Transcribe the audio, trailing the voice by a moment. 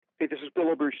this is Bill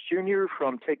Oberst Jr.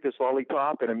 from Take This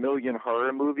Lollipop and a Million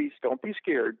Horror Movies. Don't be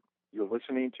scared. You're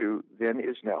listening to Then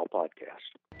Is Now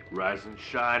podcast. Rise and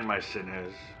shine, my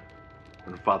sinners.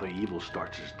 When Father Evil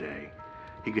starts his day,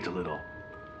 he gets a little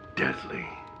deadly.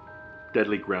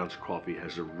 Deadly Grounds coffee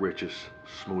has the richest,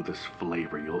 smoothest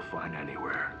flavor you'll find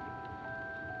anywhere.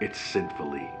 It's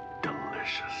sinfully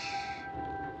delicious.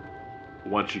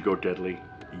 Once you go deadly,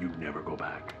 you never go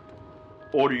back.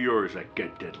 Order yours at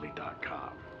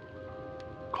getdeadly.com.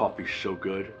 Coffee's so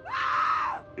good,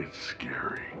 it's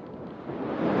scary.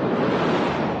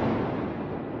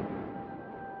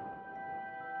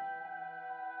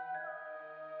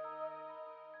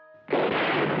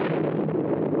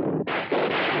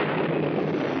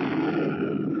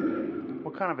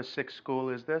 What kind of a sick school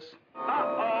is this?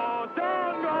 Uh-oh,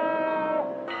 Dongo!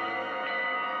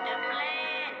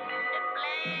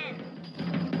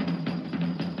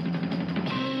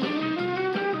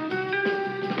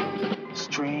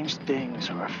 Strange things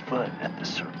are afoot at the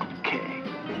Circle K.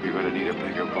 You're going to need a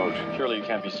bigger boat. Surely you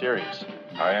can't be serious.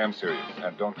 I am serious,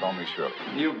 and don't call me Shirley.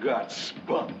 You got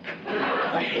spunk.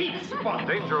 I hate spunk.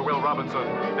 Danger, Will Robinson.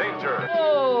 Danger.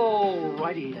 Oh,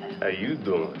 righty then. How you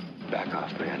doing? Back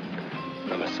off, man.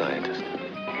 I'm a scientist.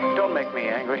 Don't make me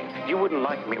angry. You wouldn't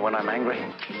like me when I'm angry.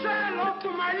 Stand off to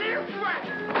my little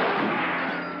friend.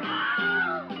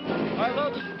 I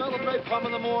love the smell of napalm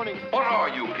in the morning. What are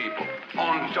you people?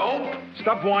 On dope?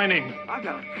 Stop whining. I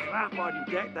got a crap on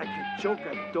deck that can choke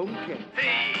a donkey.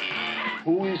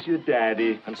 Who is your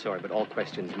daddy? I'm sorry, but all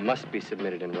questions must be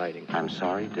submitted in writing. I'm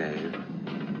sorry, Dave.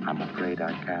 I'm afraid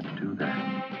I can't do that.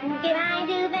 Can I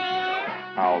do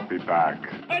that? I'll be back.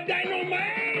 A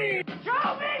dynamite!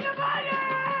 Show me the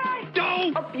money!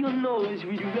 Don't! Up your nose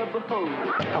with your rubber hose.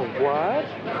 A what?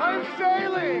 I'm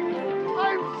sailing!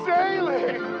 I'm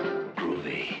sailing!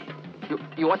 Groovy.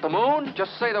 You want the moon?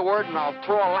 Just say the word and I'll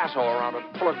throw a lasso around it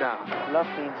and pull it down. Love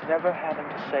means never having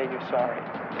to say you're sorry.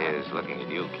 Here's looking at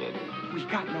you, kid. We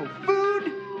got no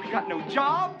food. We got no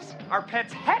jobs. Our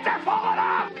pets' heads are falling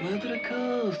off. Come to the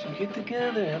coast and get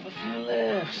together, have a few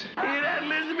laughs. Hear that,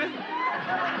 Elizabeth?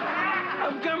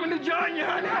 I'm coming to join you,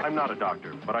 honey. I'm not a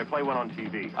doctor, but I play one on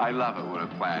TV. I love it when a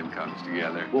plan comes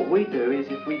together. What we do is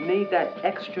if we need that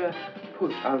extra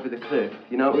push over the cliff,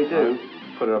 you know what we do?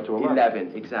 Put it up to 11.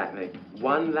 11, exactly.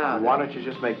 One louder. Why don't you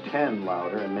just make 10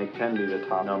 louder and make 10 be the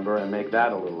top number and make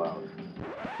that a little louder?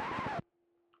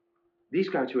 These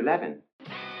go to 11.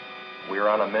 We're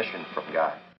on a mission from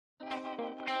God.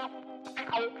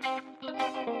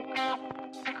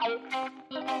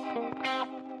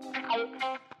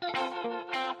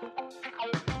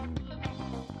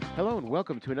 Hello and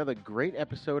welcome to another great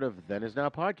episode of Then Is Now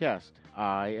podcast.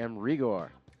 I am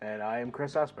Rigor. And I am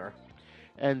Chris Esper.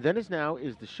 And Then Is Now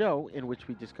is the show in which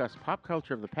we discuss pop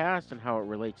culture of the past and how it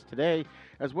relates today,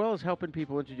 as well as helping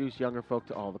people introduce younger folk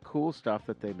to all the cool stuff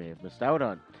that they may have missed out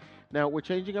on. Now, we're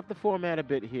changing up the format a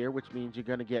bit here, which means you're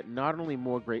going to get not only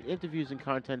more great interviews and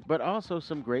content, but also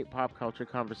some great pop culture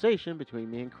conversation between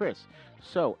me and Chris.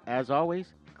 So, as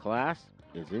always, class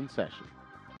is in session.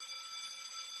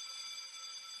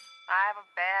 I have a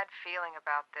bad feeling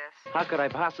about this. How could I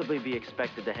possibly be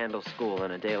expected to handle school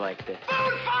on a day like this?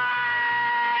 Food fight!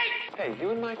 Hey,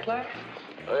 you in my class?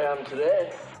 I am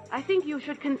today. I think you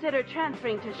should consider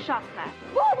transferring to shop class.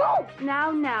 Woo woo!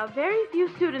 Now, very few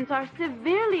students are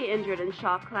severely injured in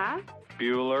shop class.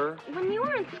 Bueller. When you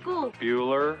were in school,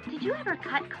 Bueller. did you ever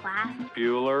cut class?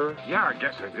 Bueller. Yeah, I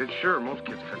guess I did. Sure, most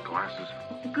kids cut classes.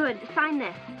 Good, sign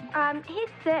this. He's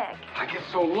sick. I get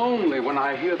so lonely when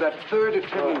I hear that third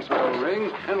attendance bell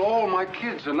ring and all my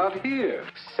kids are not here.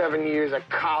 7 years of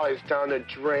college down the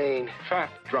drain. Fat,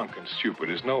 drunk, and stupid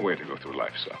is no way to go through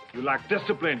life, son. You lack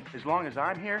discipline. As long as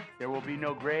I'm here, there will be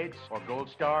no grades or gold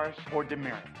stars or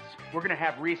demerits. We're gonna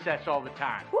have recess all the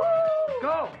time. Woo!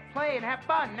 Go, play and have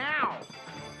fun now.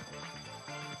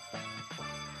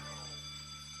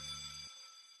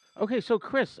 Okay, so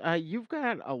Chris, you've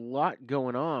got a lot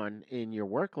going on in your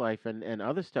work life and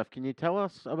other stuff. Can you tell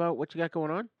us about what you got going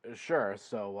on? Sure.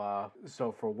 So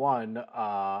for one,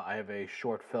 I have a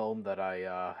short film that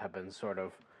I have been sort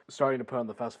of starting to put on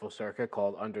the festival circuit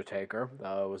called Undertaker.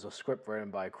 It was a script written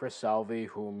by Chris Salvi,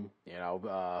 whom,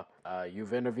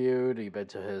 you've interviewed. You've been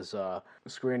to his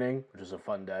screening, which was a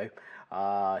fun day.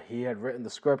 He had written the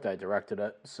script. I directed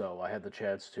it, so I had the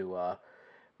chance to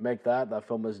make that. That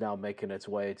film is now making its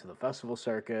way to the festival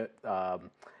circuit.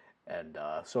 And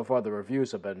so far the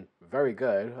reviews have been very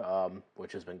good,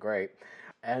 which has been great.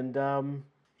 And, I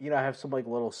have some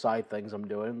little side things I'm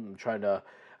doing. I'm trying to,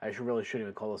 shouldn't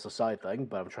even call this a side thing,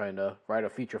 but I'm trying to write a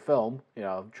feature film,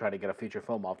 trying to get a feature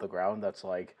film off the ground. That's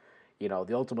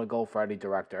the ultimate goal for any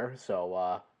director.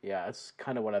 So yeah, it's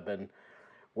kind of what I've been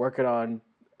working on,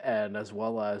 and as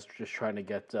well as just trying to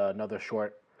get another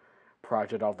short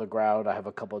project off the ground. I have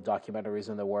a couple of documentaries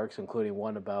in the works, including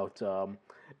one about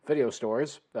video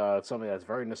stores. It's something that's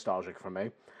very nostalgic for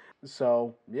me.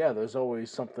 So yeah, there's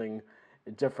always something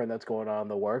different that's going on in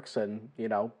the works, and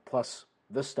plus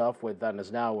this stuff with Then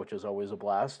Is Now, which is always a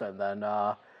blast, and then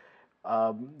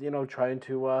trying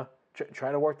to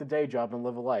try to work the day job and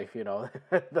live a life.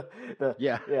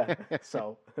 Yeah.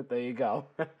 So there you go.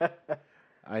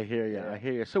 I hear you. I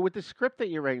hear you. So with the script that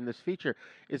you're writing, this feature,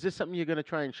 is this something you're going to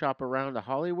try and shop around to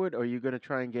Hollywood, or are you going to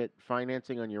try and get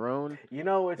financing on your own?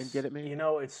 It's get it made?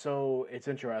 it's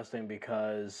interesting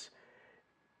because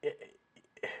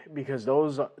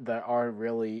those that aren't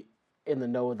really in the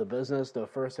know of the business, the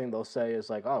first thing they'll say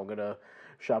is like, "Oh, I'm gonna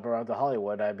shop around to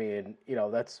Hollywood." I mean,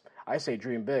 I say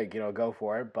dream big, go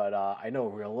for it. But I know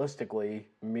realistically,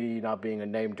 me not being a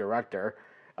named director,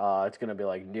 it's going to be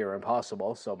like near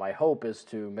impossible. So my hope is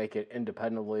to make it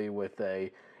independently with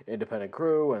a independent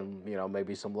crew and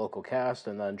maybe some local cast,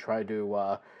 and then try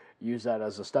to use that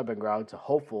as a stepping ground to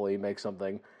hopefully make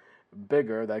something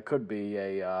bigger that could be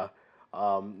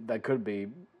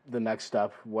the next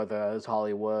step, whether it's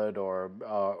Hollywood or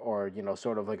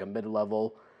sort of like a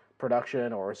mid-level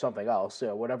production or something else.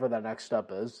 Whatever that next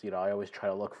step is, I always try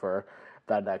to look for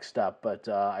that next step. But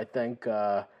I think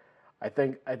for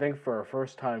a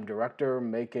first-time director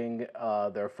making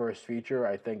their first feature,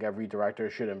 I think every director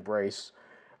should embrace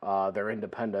their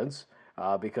independence,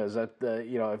 because if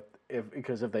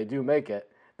they do make it,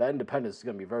 that independence is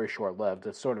going to be very short-lived.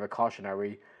 It's sort of a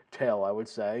cautionary tale, I would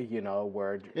say,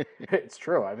 where it's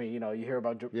true. I mean, you hear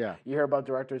about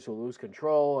directors who lose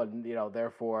control, and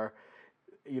therefore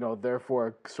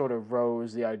sort of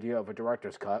rose the idea of a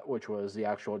director's cut, which was the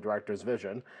actual director's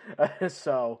vision.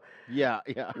 So yeah.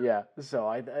 So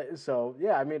I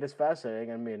mean, it's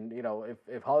fascinating. I mean,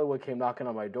 if Hollywood came knocking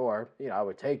on my door, I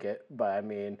would take it. But I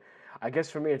mean, I guess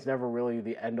for me, it's never really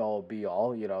the end all be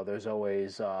all. There's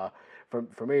always for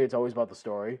me, it's always about the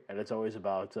story, and it's always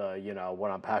about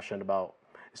what I'm passionate about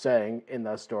saying in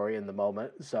that story in the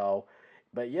moment. So.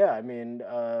 But yeah, I mean,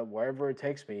 wherever it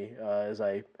takes me, as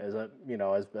I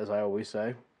always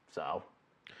say. So,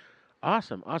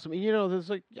 awesome. There's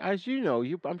like, as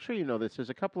I'm sure you know this. There's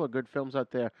a couple of good films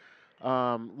out there,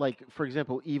 like for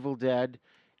example, Evil Dead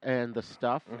and The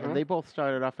Stuff, and they both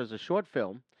started off as a short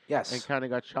film. Yes. And kind of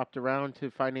got shopped around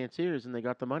to financiers, and they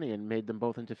got the money and made them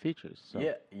both into features. So.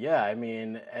 Yeah. I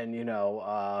mean, and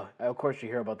of course you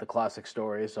hear about the classic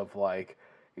stories of like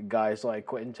guys like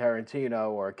Quentin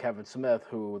Tarantino or Kevin Smith,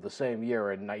 who the same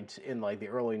year in like the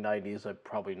early 90s, like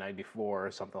probably 94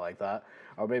 or something like that,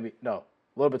 or maybe, no, a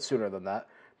little bit sooner than that,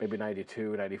 maybe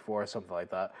 92, 94, something like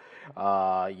that.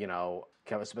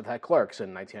 Kevin Smith had Clerks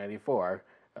in 1994.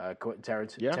 Quentin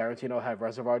Tarantino had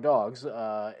Reservoir Dogs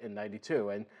in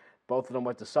 92, and both of them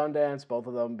went to Sundance. Both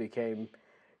of them became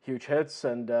huge hits,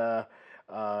 and then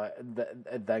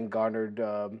garnered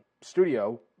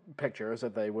studio pictures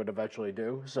that they would eventually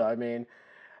do. So I mean,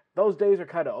 those days are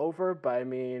kind of over, but I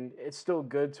mean, it's still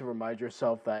good to remind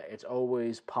yourself that it's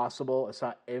always possible. It's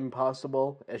not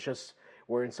impossible. It's just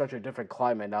we're in such a different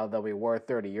climate now than we were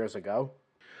 30 years ago.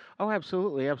 Oh,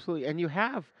 absolutely. And you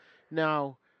have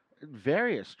now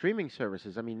various streaming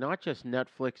services. I mean, not just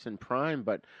Netflix and Prime,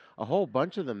 but a whole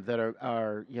bunch of them that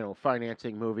are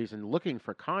financing movies and looking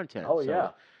for content. Oh,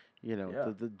 yeah.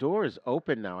 The door is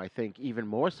open now, I think, even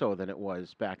more so than it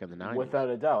was back in the 90s. Without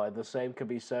a doubt. And the same could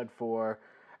be said for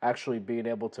actually being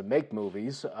able to make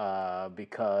movies,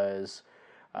 because,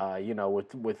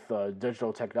 with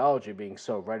digital technology being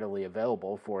so readily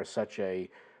available for such a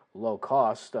low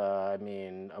cost, I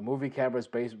mean, a movie camera is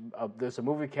there's a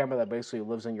movie camera that basically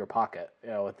lives in your pocket,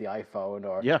 with the iPhone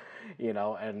or,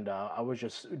 and I was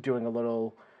just doing a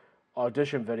little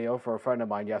audition video for a friend of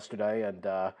mine yesterday, and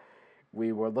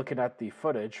we were looking at the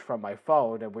footage from my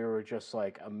phone, and we were just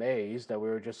like amazed that we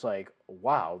were just like,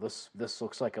 wow, this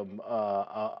looks like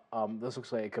this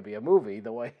looks like it could be a movie,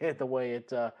 the way it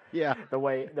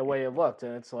looked,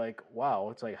 and it's like, wow,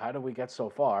 it's like, how did we get so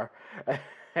far? And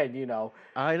I know,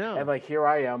 and like here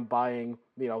I am buying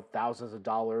thousands of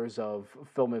dollars of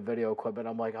film and video equipment.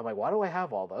 I'm like, why do I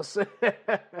have all this?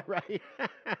 Right.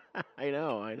 I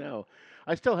know.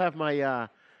 I still have my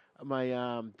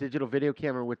my digital video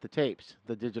camera with the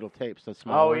digital tapes, the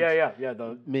small ones. Yeah,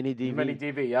 the mini DV. Mini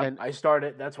DV, yeah. And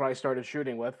that's what I started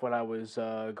shooting with when I was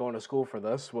going to school for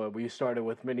this. We started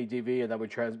with mini DV, and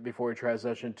then before we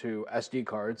transitioned to SD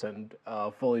cards and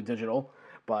fully digital.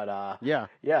 But I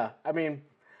mean,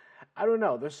 I don't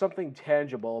know. There's something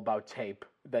tangible about tape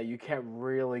that you can't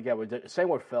really get with. Same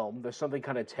with film. There's something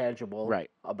kind of tangible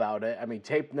about it. I mean,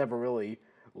 tape never really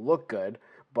looked good,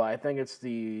 but I think it's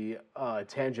the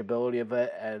tangibility of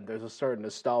it, and there's a certain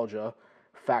nostalgia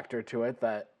factor to it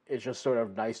that is just sort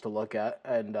of nice to look at.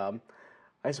 And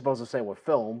I suppose the same with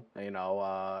film. You know,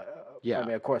 I mean,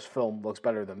 of course, film looks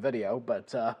better than video,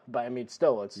 but I mean,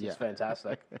 still, it's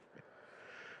fantastic.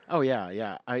 Oh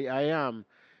yeah. I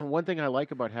one thing I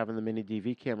like about having the mini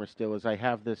DV camera still is I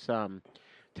have this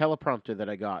teleprompter that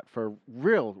I got for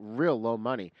real low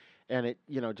money, and it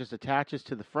just attaches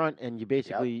to the front, and you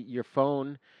basically your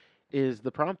phone is the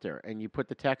prompter, and you put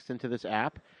the text into this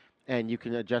app, and you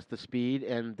can adjust the speed,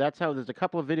 and that's how. There's a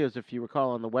couple of videos, if you recall,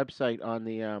 on the website on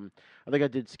the I think I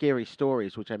did Scary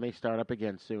Stories, which I may start up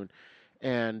again soon,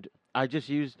 and I just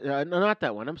used no, not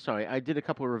that one. I'm sorry, I did a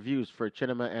couple of reviews for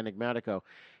Cinema Enigmatico,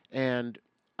 and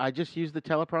I just used the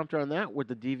teleprompter on that with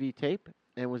the DV tape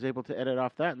and was able to edit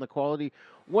off that, and the quality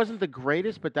wasn't the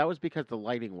greatest, but that was because the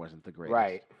lighting wasn't the greatest.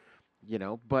 Right.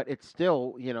 But it's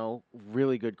still,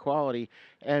 really good quality.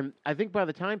 And I think by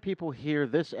the time people hear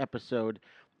this episode,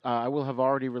 I will have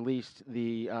already released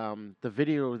the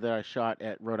video that I shot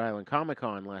at Rhode Island Comic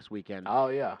Con last weekend. Oh,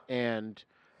 yeah. And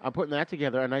I'm putting that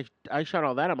together, and I shot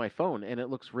all that on my phone, and it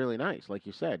looks really nice, like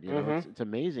you said. It's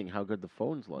amazing how good the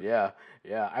phones look. Yeah.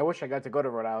 I wish I got to go to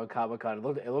Rhode Island Comic Con.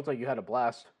 It looked like you had a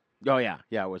blast. Oh yeah,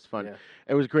 it was fun. Yeah.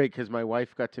 It was great because my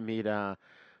wife got to meet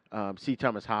C.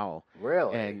 Thomas Howell.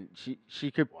 Really? And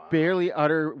she could barely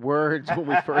utter words when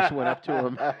we first went up to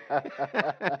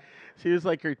him. She was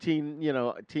like her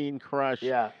teen crush.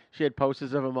 Yeah. She had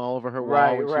posters of him all over her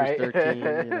wall when she was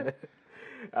 13.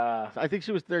 I think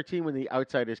she was 13 when The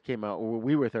Outsiders came out.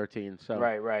 We were 13. So.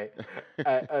 Right.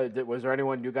 Was there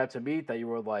anyone you got to meet that you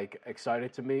were like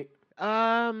excited to meet?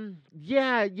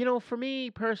 Yeah, for me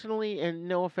personally, and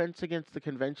no offense against the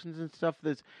conventions and stuff,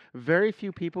 there's very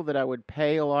few people that I would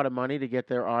pay a lot of money to get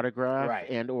their autograph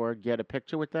and or get a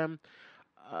picture with them.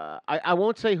 I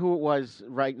won't say who it was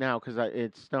right now because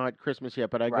it's not Christmas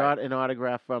yet, but I got an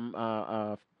autograph from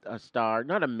a star,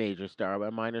 not a major star, but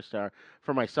a minor star,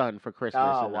 for my son for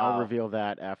Christmas, and I'll reveal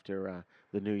that after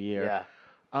the new year.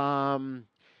 Yeah.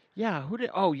 Yeah,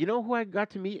 who I got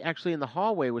to meet actually in the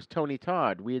hallway was Tony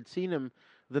Todd. We had seen him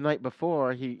the night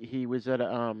before. He was at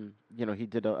he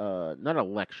did a not a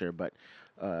lecture, but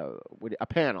a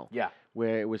panel. Yeah.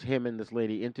 Where it was him and this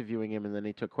lady interviewing him, and then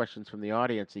he took questions from the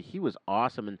audience. He was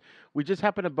awesome, and we just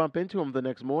happened to bump into him the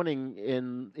next morning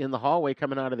in the hallway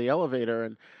coming out of the elevator,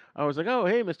 and I was like, "Oh,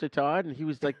 hey, Mr. Todd," and he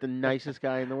was like the nicest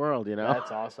guy in the world,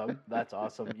 That's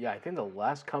awesome. Yeah, I think the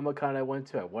last Comic-Con I went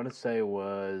to, I want to say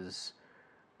was.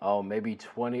 Maybe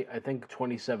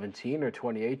 2017 or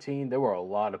 2018. There were a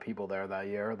lot of people there that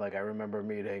year. Like I remember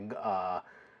meeting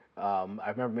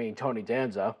Tony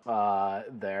Danza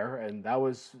there, and that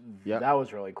was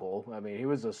really cool. I mean, he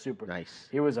was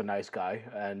He was a nice guy,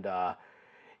 and of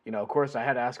course, I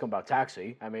had to ask him about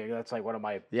Taxi. I mean, that's like one of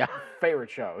my favorite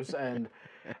shows, and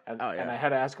and I had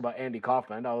to ask about Andy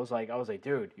Kaufman. I was like,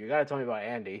 dude, you got to tell me about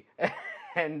Andy.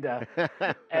 And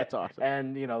that's awesome.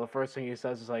 And the first thing he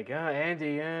says is like,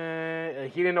 Andy.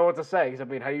 He didn't know what to say. He said,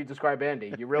 I mean, how do you describe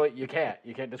Andy? You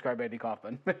can't describe Andy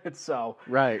Kaufman. So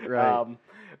right. I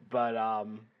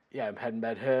hadn't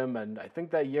met him, and I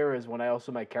think that year is when I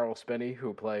also met Carol Spinney,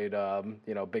 who played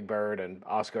Big Bird and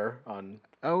Oscar on.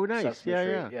 Oh, nice. Sesame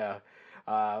Street. Yeah.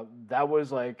 That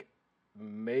was like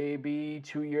maybe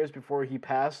 2 years before he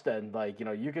passed, and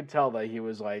you could tell that he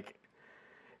was like.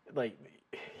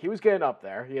 He was getting up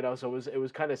there, so it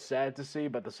was kind of sad to see,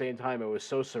 but at the same time, it was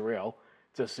so surreal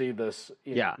to see this,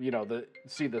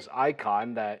 see this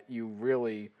icon that you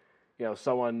really,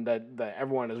 someone that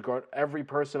everyone has grown, every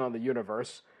person on the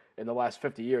universe in the last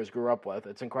 50 years grew up with.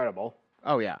 It's incredible.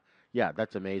 Oh yeah,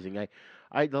 that's amazing.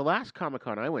 The last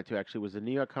Comic-Con I went to actually was the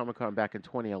New York Comic Con back in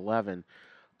 2011.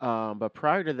 But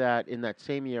prior to that, in that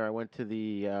same year, I went to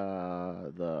the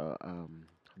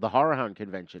Horror Hound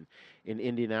convention in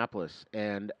Indianapolis,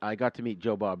 and I got to meet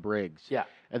Joe Bob Briggs. Yeah.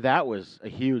 And that was a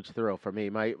huge thrill for me.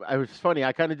 It was funny.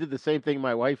 I kind of did the same thing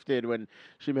my wife did when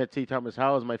she met C. Thomas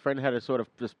Howell. My friend had to sort of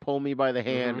just pull me by the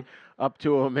hand up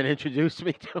to him and introduce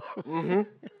me to him.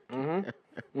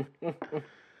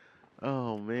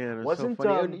 Oh, man. It was so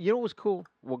funny. You know what was cool?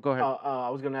 Well, go ahead.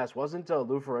 I was going to ask, wasn't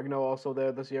Lou Ferrigno also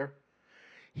there this year?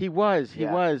 He was.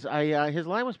 His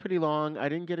line was pretty long. I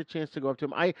didn't get a chance to go up to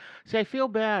him. I feel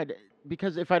bad.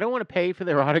 because if I don't want to pay for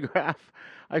their autograph,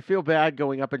 I feel bad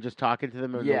going up and just talking to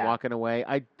them and then Yeah. walking away.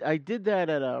 I did that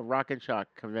at a Rock and Shock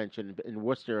convention in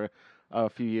Worcester a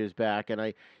few years back, and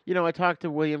I talked to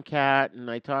William Catt,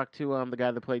 and I talked to the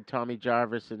guy that played Tommy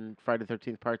Jarvis in Friday the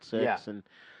 13th Part 6, Yeah. and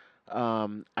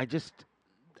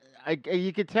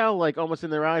you could tell, like, almost in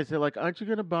their eyes, they're like, "Aren't you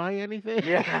going to buy anything?"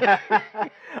 Yeah.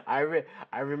 I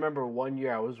remember one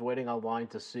year I was waiting online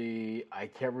to see, I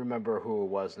can't remember who it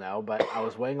was now, but I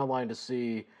was waiting online to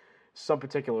see some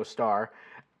particular star,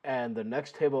 and the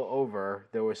next table over,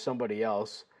 there was somebody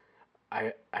else.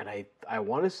 I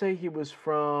want to say he was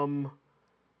from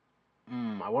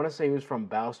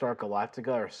Battlestar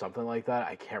Galactica or something like that.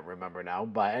 I can't remember now.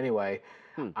 But anyway,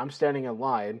 I'm standing in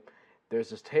line. There's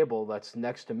this table that's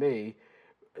next to me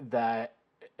that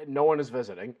no one is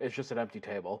visiting. It's just an empty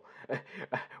table.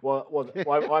 well,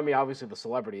 I mean, obviously the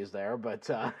celebrity is there, but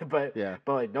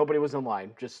like, nobody was in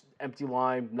line. Just empty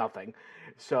line, nothing.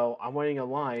 So I'm waiting in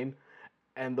line.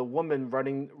 And the woman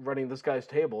running this guy's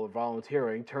table,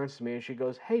 volunteering, turns to me and she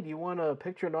goes, "Hey, do you want a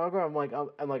picture and autograph?"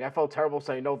 I'm like, I felt terrible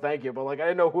saying no, thank you, but like I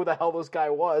didn't know who the hell this guy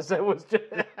was. It was just,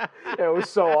 it was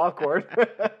so awkward.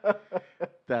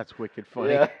 That's wicked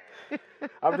funny. Yeah.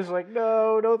 I'm just like,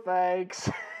 no thanks.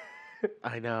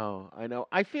 I know.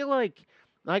 I feel like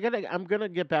I'm gonna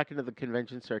get back into the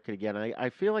convention circuit again. I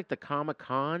feel like the Comic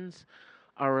Cons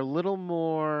are a little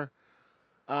more.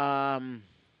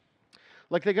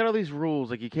 Like they got all these rules,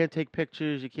 like you can't take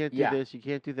pictures, you can't do this, you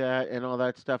can't do that, and all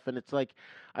that stuff. And it's like,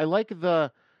 I like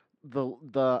the I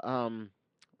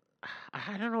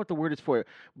don't know what the word is for it,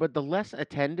 but the less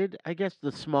attended, I guess,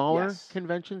 the smaller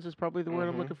conventions is probably the word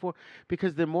I'm looking for,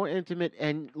 because they're more intimate.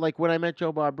 And like when I met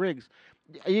Joe Bob Briggs,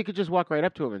 you could just walk right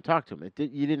up to him and talk to him.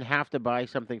 You didn't have to buy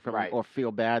something from him or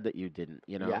feel bad that you didn't.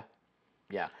 Yeah.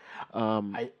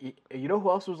 You know who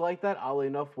else was like that? Oddly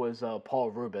enough, was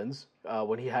Paul Rubens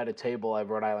when he had a table at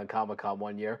Rhode Island Comic Con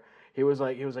one year. He was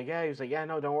like, yeah,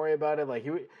 no, don't worry about it. Like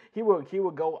he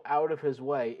would go out of his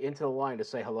way into the line to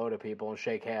say hello to people and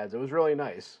shake hands. It was really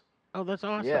nice. Oh, that's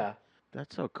awesome. Yeah,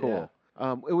 that's so cool.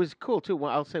 Yeah. It was cool too.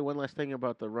 Well, I'll say one last thing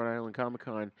about the Rhode Island Comic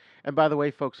Con. And by the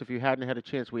way, folks, if you hadn't had a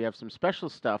chance, we have some special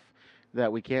stuff that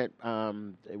we can't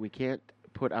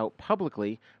put out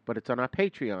publicly, but it's on our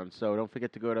Patreon. So don't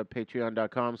forget to go to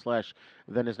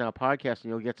patreon.com/ThenIsNowPodcast, and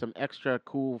you'll get some extra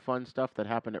cool, fun stuff that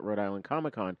happened at Rhode Island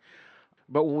Comic Con.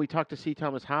 But when we talked to C.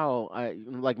 Thomas Howell,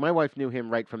 like my wife knew him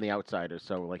right from The Outsiders,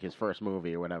 so like his first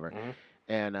movie or whatever. Mm-hmm.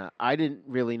 And I didn't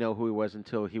really know who he was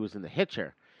until he was in The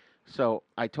Hitcher. So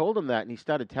I told him that, and he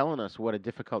started telling us what a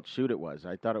difficult shoot it was.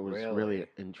 I thought it was really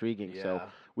intriguing. Yeah. So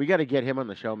we got to get him on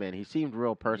the show, man. He seemed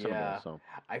real personable. Yeah. So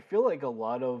I feel like a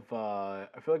lot of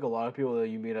people that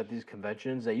you meet at these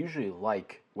conventions, they usually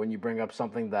like when you bring up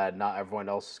something that not everyone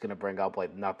else is going to bring up,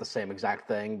 like not the same exact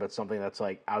thing, but something that's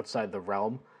like outside the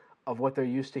realm of what they're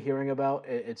used to hearing about.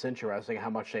 It's interesting how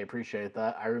much they appreciate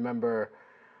that. I remember.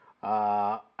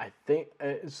 I think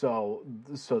so.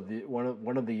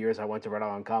 One of the years I went to Rhode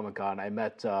Island Comic Con, I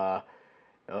met a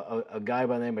guy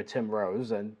by the name of Tim Rose,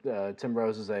 and Tim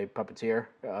Rose is a puppeteer.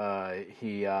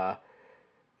 He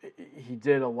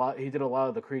did a lot. He did a lot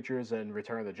of the creatures in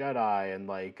Return of the Jedi and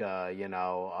a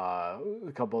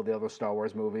couple of the other Star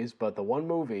Wars movies. But the one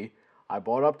movie I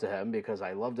brought up to him because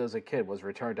I loved as a kid was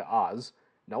Return to Oz.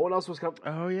 No one else was coming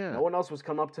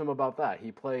up to him about that.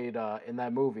 He played in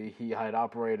that movie. He had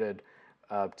operated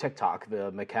TikTok,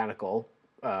 the mechanical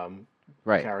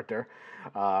character.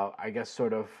 I guess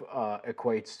sort of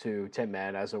equates to Tin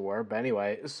Man, as it were. But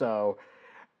anyway,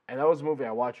 and that was a movie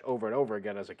I watched over and over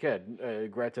again as a kid.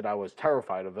 Granted, I was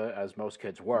terrified of it, as most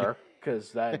kids were,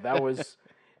 because that was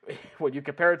when you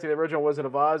compare it to the original Wizard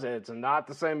of Oz, it's not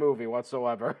the same movie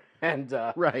whatsoever. And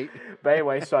right. But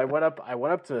anyway, so I went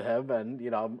up to him, and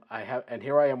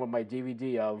here I am with my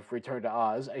DVD of Return to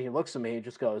Oz, and he looks at me, and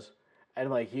just goes,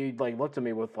 and he looked at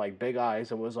me with big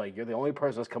eyes and was like, "You're the only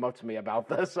person that's come up to me about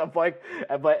this." I'm like,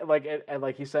 and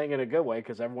he's saying it in a good way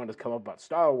because everyone has come up about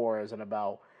Star Wars and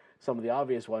about some of the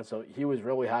obvious ones. So he was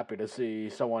really happy to see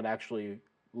someone actually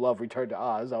love Return to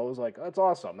Oz. I was like, "That's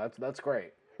awesome. That's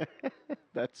great."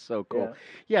 That's so cool.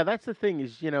 Yeah, that's the thing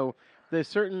is, there's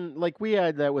certain, we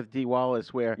had that with Dee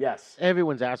Wallace where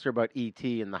everyone's asked her about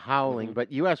E.T. and the Howling,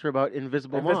 but you asked her about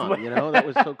Invisible Mom, that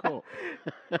was so cool.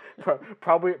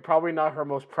 Probably not her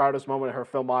most proudest moment in her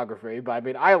filmography, but I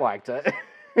mean, I liked it.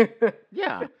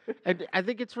 Yeah, and I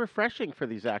think it's refreshing for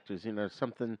these actors,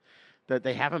 something that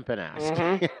they haven't been asked.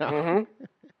 Mm-hmm.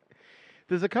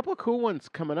 There's a couple of cool ones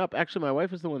coming up. Actually, my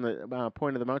wife is the one that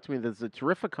pointed them out to me. There's the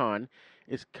Terrificon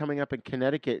is coming up in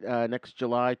Connecticut next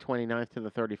July 29th to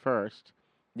the 31st.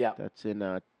 Yeah. That's in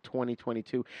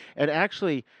 2022. And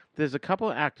actually, there's a couple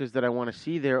of actors that I want to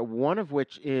see there. One of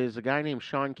which is a guy named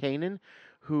Sean Kanan,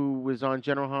 who was on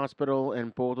General Hospital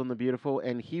and Bold and the Beautiful,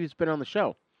 and he's been on the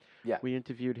show. Yeah. We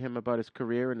interviewed him about his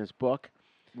career and his book.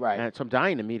 Right. And so I'm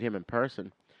dying to meet him in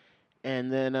person.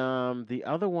 And then the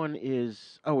other one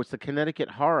is, it's the Connecticut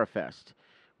Horror Fest,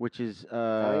 which is,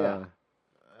 I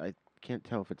can't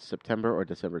tell if it's September or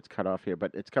December. It's cut off here, but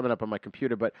it's coming up on my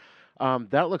computer. But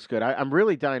that looks good. I'm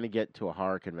really dying to get to a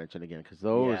horror convention again because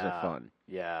those are fun.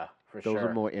 Yeah, for those sure.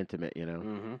 are more intimate, you know.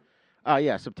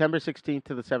 Mm-hmm. September 16th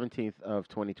to the 17th of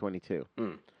 2022.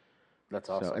 That's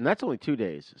awesome. So, and that's only 2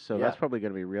 days, so Yeah. that's probably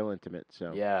going to be real intimate.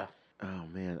 So Yeah. Oh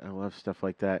man, I love stuff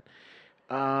like that.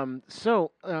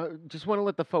 Just want to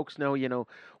let the folks know,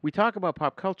 we talk about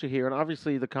pop culture here, and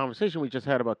obviously the conversation we just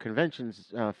had about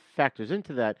conventions factors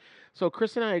into that. So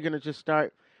Chris and I are going to just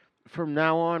start from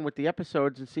now on with the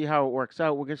episodes and see how it works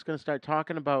out. We're just going to start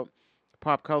talking about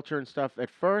pop culture and stuff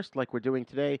at first, like we're doing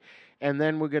today, and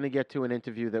then we're going to get to an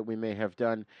interview that we may have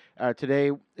done. Today,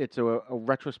 it's a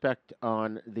retrospect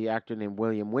on the actor named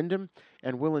William Wyndham,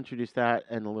 and we'll introduce that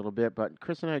in a little bit. But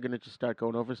Chris and I are going to just start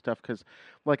going over stuff because,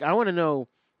 I want to know,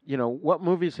 what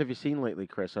movies have you seen lately,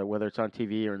 Chris, whether it's on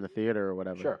TV or in the theater or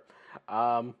whatever? Sure.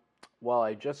 Well,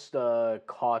 I just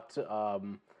caught.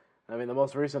 The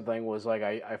most recent thing was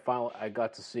I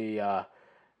got to see.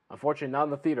 Unfortunately, not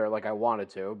in the theater like I wanted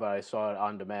to, but I saw it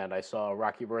on demand. I saw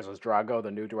Rocky vs. Drago, the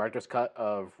new director's cut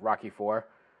of Rocky 4.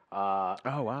 Oh,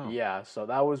 wow. Yeah, so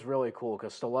that was really cool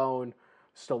because Stallone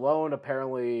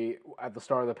apparently, at the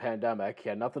start of the pandemic, he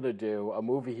had nothing to do. A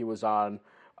movie he was on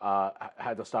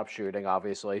had to stop shooting,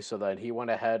 obviously. So then he went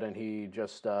ahead and he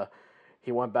just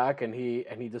he went back and he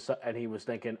was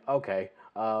thinking, okay,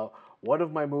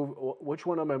 which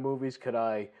one of my movies could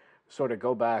I sort of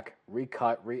go back,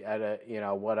 recut, re-edit,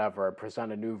 whatever,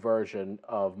 present a new version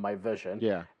of my vision.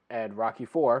 Yeah. And Rocky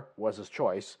 4 was his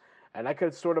choice. And I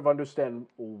could sort of understand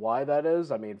why that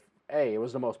is. I mean, it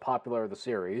was the most popular of the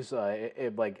series.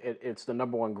 It's the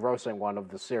number one grossing one of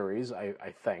the series, I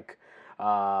think.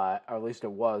 Or at least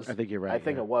it was. I think you're right. I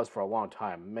think it was for a long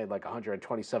time. It made like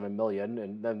 $127 million,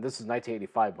 and then this is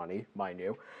 1985 money, mind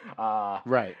you.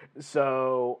 Right.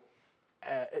 So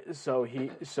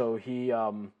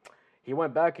he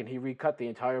went back and he recut the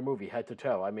entire movie head to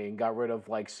toe. I mean, got rid of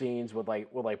scenes with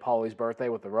Paulie's birthday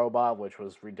with the robot, which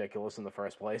was ridiculous in the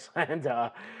first place. And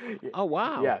oh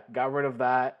wow, yeah, got rid of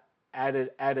that. Added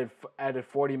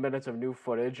 40 minutes of new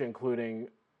footage, including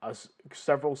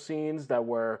several scenes that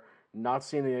were not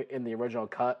seen in the original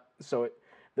cut. So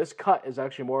this cut is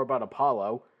actually more about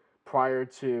Apollo. Prior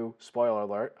to, spoiler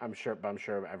alert, I'm sure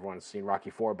everyone's seen Rocky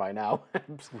 4 by now.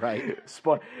 Right.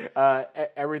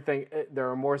 Everything. There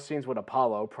are more scenes with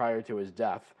Apollo prior to his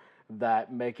death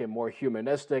that make it more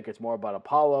humanistic. It's more about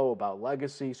Apollo, about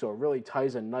legacy. So it really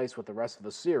ties in nice with the rest of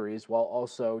the series, while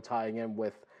also tying in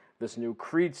with this new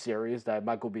Creed series that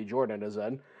Michael B. Jordan is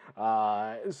in.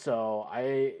 So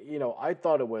I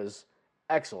thought it was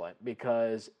excellent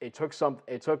because it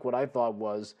took what I thought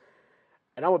was.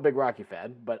 And I'm a big Rocky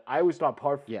fan, but I always thought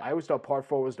Part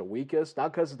 4 was the weakest,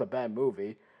 not because it's a bad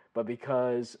movie, but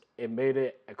because it made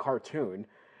it a cartoon.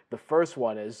 The first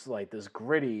one is like this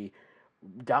gritty,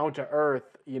 down to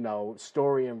earth,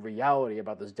 story and reality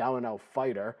about this down and out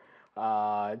fighter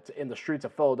in the streets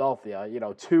of Philadelphia.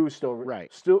 Part 2 still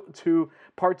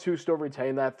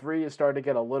retained that. 3 is starting to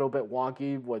get a little bit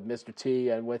wonky with Mr. T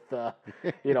and with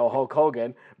Hulk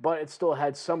Hogan, but it still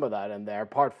had some of that in there.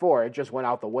 Part 4, it just went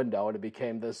out the window and it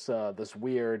became this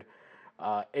weird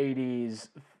 80s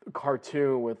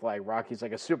cartoon with Rocky's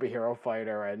like a superhero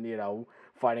fighter and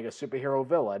fighting a superhero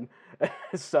villain.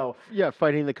 So yeah,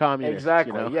 fighting the communists.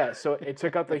 Exactly. Yeah. So it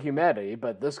took out the humanity,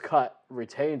 but this cut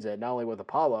retains it not only with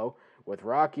Apollo, with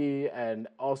Rocky, and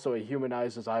also it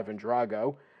humanizes Ivan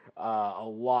Drago a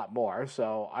lot more.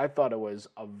 So I thought it was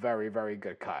a very, very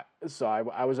good cut. So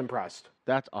I was impressed.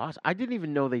 That's awesome. I didn't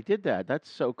even know they did that. That's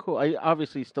so cool.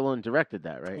 Obviously Stallone directed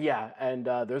that, right? Yeah, and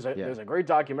there's a great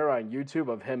documentary on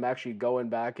YouTube of him actually going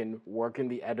back and working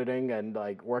the editing and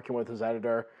working with his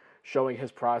editor, showing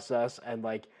his process and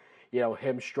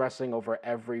him stressing over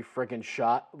every friggin'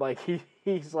 shot.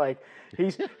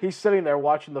 He's sitting there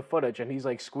watching the footage and he's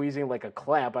squeezing a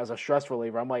clamp as a stress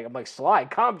reliever. I'm like, Sly,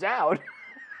 calm down.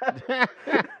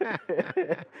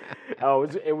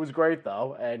 It was great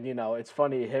though, and it's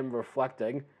funny him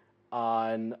reflecting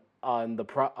on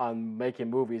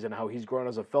making movies and how he's grown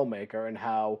as a filmmaker and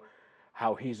how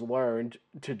he's learned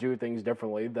to do things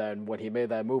differently than when he made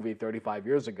that movie 35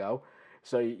 years ago.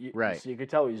 So you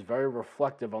could tell he's very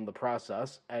reflective on the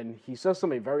process, and he says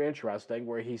something very interesting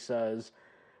where he says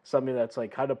something that's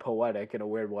like kind of poetic in a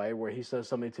weird way, where he says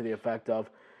something to the effect of,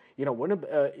 he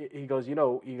goes,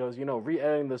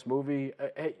 re-editing this movie,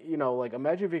 hey, like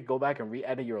imagine if you could go back and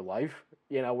re-edit your life,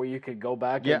 where you could go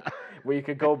back and where you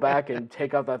could go back and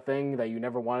take out that thing that you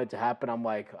never wanted to happen. I'm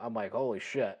like, holy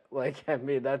shit. Like, I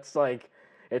mean, that's like,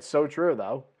 it's so true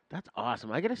though. That's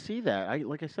awesome. I gotta see that.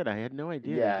 Like I said, I had no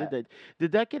idea Yeah. they did that.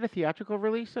 Did that get a theatrical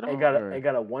release at all? It got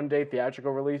a 1-day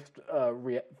theatrical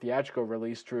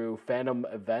release through Phantom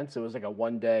Events. It was like a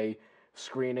 1-day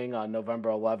screening on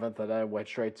November 11th, and then it went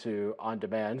straight to on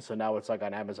demand. So now it's like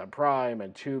on Amazon Prime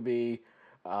and Tubi,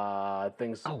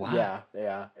 things. Oh wow.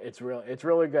 Yeah. It's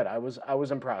really good. I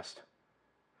was impressed.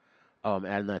 Oh, I'm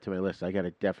adding that to my list. I got to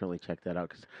definitely check that out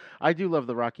because I do love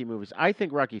the Rocky movies. I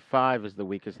think Rocky 5 is the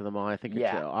weakest of them all. I think it's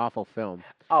an awful film.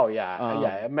 Oh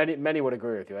yeah. Many would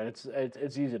agree with you, and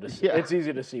it's easy to see. Yeah. It's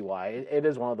easy to see why it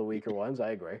is one of the weaker ones. I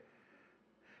agree.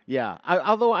 Yeah.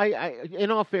 Although I,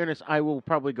 in all fairness, I will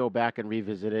probably go back and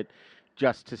revisit it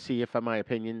just to see if my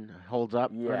opinion holds up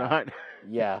or not.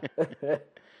 Yeah.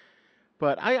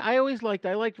 But I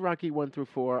liked Rocky 1 through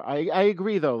 4. I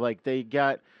agree though. Like they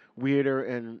got weirder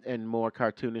and more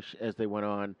cartoonish as they went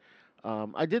on.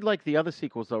 I did like the other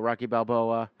sequels though, Rocky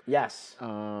Balboa. Yes.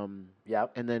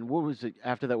 Yep. And then what was it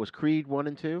after that? Was Creed 1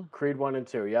 and 2? Creed 1 and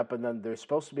 2. Yep. And then there's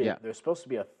supposed to be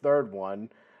a third one.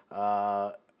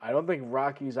 I don't think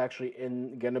Rocky's actually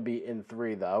gonna be in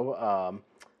 3 though.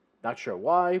 Not sure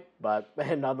why, but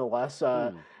nonetheless.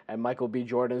 And Michael B.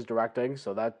 Jordan is directing,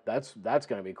 so that's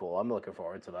gonna be cool. I'm looking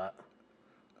forward to that.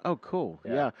 Oh, cool.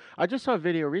 Yeah. I just saw a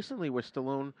video recently where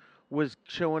Stallone was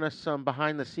showing us some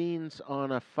behind the scenes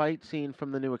on a fight scene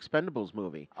from the new Expendables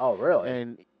movie. Oh, really?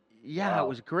 And it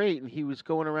was great. And he was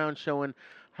going around showing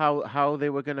how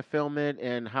they were going to film it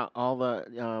and how all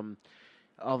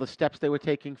the steps they were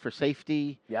taking for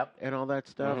safety. Yep. And all that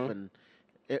stuff. Mm-hmm. And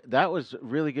that was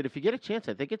really good. If you get a chance,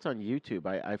 I think it's on YouTube.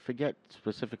 I forget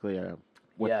specifically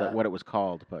what it was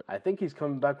called, but I think he's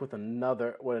coming back with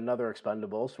another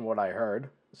Expendables, from what I heard.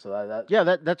 So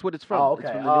that's what it's from. Oh, okay.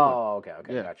 It's from the new one. Okay.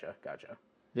 Yeah. Gotcha.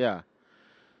 Yeah.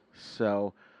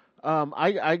 So,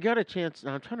 I got a chance.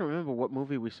 Now I'm trying to remember what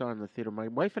movie we saw in the theater. My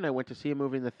wife and I went to see a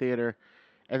movie in the theater,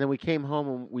 and then we came home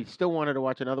and we still wanted to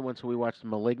watch another one, so we watched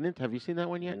 *Malignant*. Have you seen that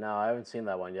one yet? No, I haven't seen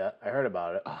that one yet. I heard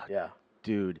about it. Oh, yeah.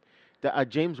 Dude,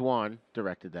 James Wan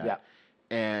directed that. Yeah.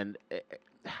 And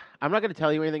I'm not going to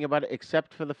tell you anything about it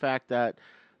except for the fact that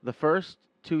the first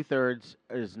 2/3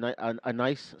 is a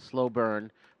nice slow burn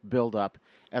build up,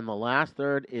 and the last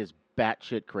third is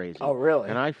batshit crazy. Oh, really?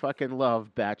 And I fucking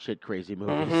love batshit crazy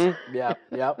movies.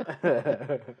 Mm-hmm.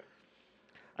 Yep.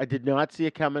 I did not see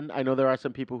it coming. I know there are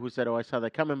some people who said, "Oh, I saw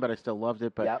that coming," but I still loved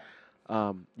it. But yep.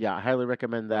 I highly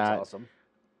recommend that. That's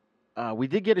awesome. We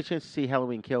did get a chance to see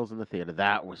Halloween Kills in the theater.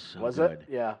 That was so good. Was it?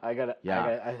 Yeah,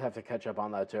 I have to catch up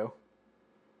on that too.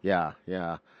 Yeah.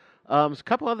 There's a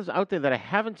couple others out there that I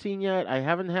haven't seen yet. I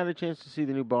haven't had a chance to see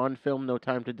the new Bond film, No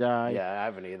Time to Die. Yeah, I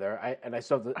haven't either. I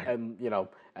still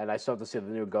have to see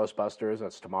the new Ghostbusters.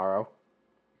 That's tomorrow.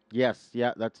 Yes,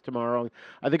 that's tomorrow.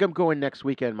 I think I'm going next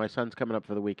weekend. My son's coming up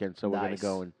for the weekend, so we're going to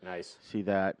go and see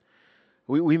that.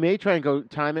 We may try and go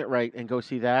time it right and go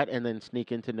see that, and then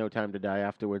sneak into No Time to Die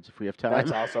afterwards if we have time.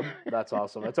 That's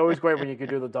awesome. It's always great when you can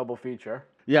do the double feature.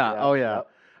 Yeah. Oh yeah. Yep.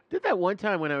 Did that one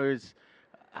time when I was.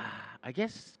 I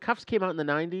guess Cuffs came out in the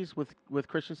 90s with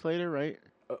Christian Slater, right?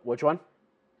 Which one?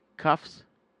 Cuffs?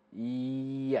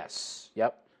 Yes.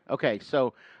 Yep. Okay,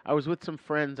 so I was with some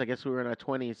friends. I guess we were in our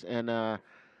 20s, and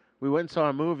we went and saw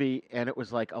a movie, and it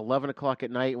was like 11 o'clock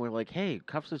at night, and we were like, hey,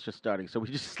 Cuffs is just starting. So we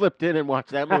just slipped in and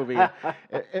watched that movie.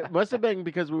 It must have been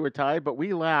because we were tired, but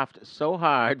we laughed so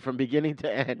hard from beginning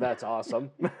to end. That's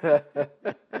awesome.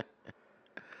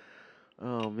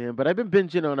 Oh, man. But I've been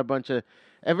binging on a bunch of...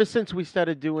 Ever since we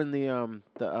started doing the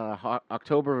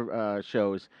October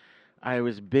shows, I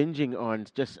was binging on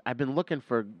I've been looking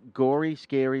for gory,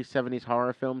 scary 70s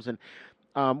horror films. And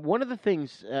one of the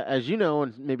things, as you know,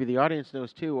 and maybe the audience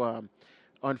knows too, on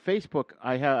Facebook,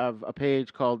 I have a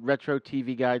page called Retro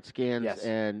TV Guide Scans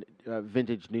and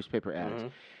Vintage Newspaper Ads. Mm-hmm.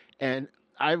 And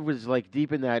I was like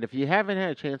deep in that. If you haven't had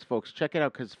a chance, folks, check it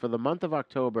out, because for the month of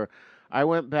October, I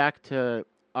went back to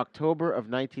October of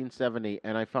 1970,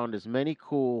 and I found as many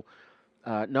cool,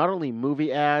 not only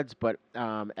movie ads, but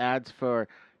ads for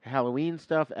Halloween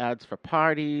stuff, ads for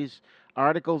parties,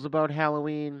 articles about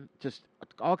Halloween, just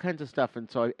all kinds of stuff.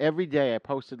 And so every day I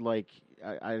posted I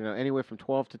don't know, anywhere from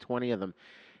 12 to 20 of them.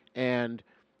 And,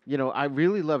 I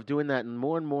really love doing that. And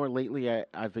more lately,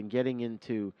 I've been getting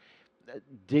into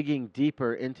digging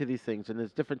deeper into these things. And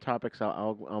there's different topics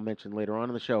I'll mention later on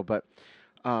in the show. But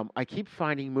I keep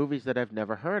finding movies that I've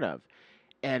never heard of.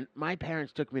 And my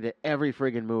parents took me to every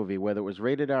friggin' movie, whether it was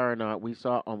rated R or not. We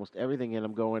saw almost everything, and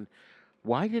I'm going,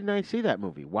 why didn't I see that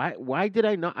movie? Why did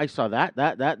I not? I saw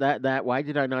that. Why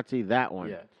did I not see that one?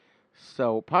 Yeah.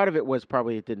 So part of it was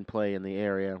probably it didn't play in the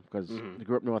area because I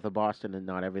grew up north of Boston, and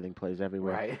not everything plays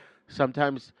everywhere. Right.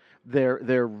 Sometimes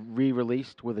they're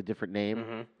re-released with a different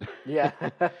name. Yeah.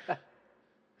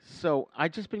 So I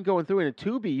just been going through it. And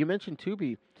Tubi, you mentioned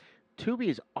Tubi. Tubi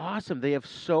is awesome. They have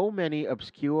so many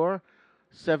obscure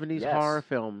 70s horror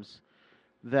films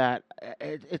that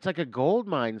it's like a gold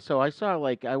mine. So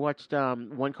I watched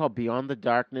one called Beyond the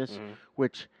Darkness,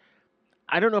 which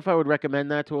I don't know if I would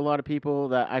recommend that to a lot of people.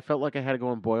 That I felt like I had to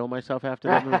go and boil myself after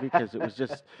that movie because it was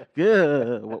just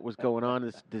what was going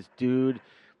on. This dude,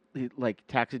 he, like,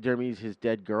 taxidermies his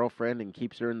dead girlfriend and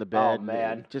keeps her in the bed. Oh,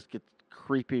 man. It just gets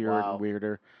creepier and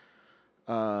weirder.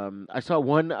 I saw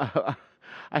one.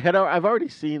 I've already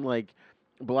seen like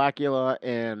Blackula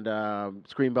and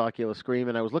Scream Blackula Scream,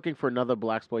 and I was looking for another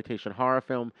blaxploitation horror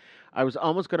film. I was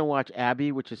almost going to watch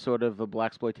Abby, which is sort of a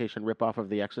blaxploitation ripoff of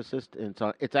The Exorcist, and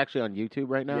it's actually on YouTube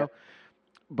right now. Yep.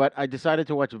 But I decided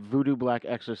to watch Voodoo Black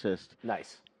Exorcist.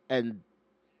 Nice. And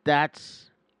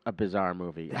that's a bizarre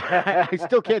movie. I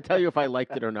still can't tell you if I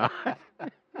liked it or not.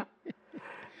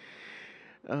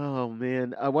 Oh,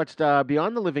 man. I watched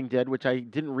Beyond the Living Dead, which I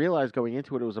didn't realize going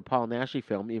into it was a Paul Naschy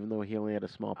film, even though he only had a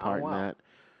small part in that.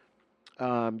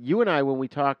 You and I, when we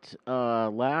talked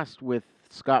last with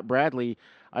Scott Bradley,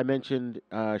 I mentioned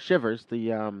Shivers, the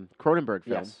Cronenberg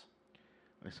film. Yes.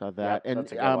 I saw that. Yeah, and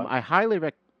that's a good one. I highly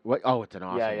recommend... Oh, it's an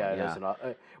awesome one. It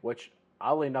is. Which,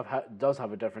 oddly enough, does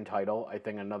have a different title, I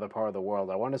think, in another part of the world.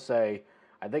 I want to say,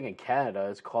 I think in Canada,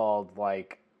 it's called,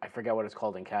 like... I forget what it's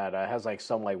called in Canada. It has like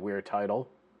some like weird title.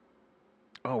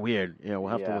 Oh, weird. Yeah,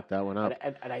 we'll have to look that one up.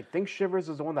 And I think Shivers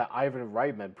is the one that Ivan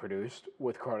Reitman produced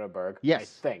with Cronenberg. Yes. I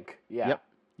think. Yeah. Yep.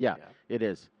 Yeah, it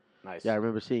is. Nice. Yeah, I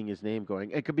remember seeing his name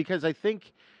going. Because I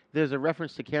think there's a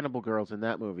reference to Cannibal Girls in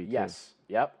that movie, too. Yes.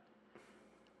 Yep.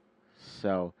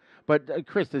 So, but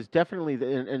Chris, there's definitely,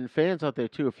 and fans out there,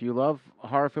 too, if you love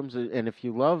horror films and if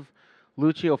you love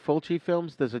Lucio Fulci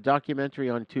films, there's a documentary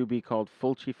on Tubi called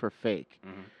Fulci for Fake,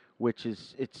 which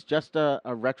is, it's just a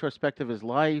retrospective of his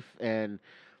life and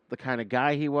the kind of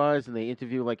guy he was, and they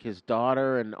interview like his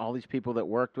daughter and all these people that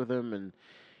worked with him, and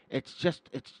it's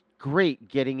great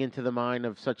getting into the mind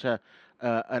of such an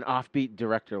offbeat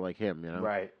director like him, you know?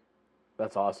 Right.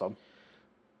 That's awesome.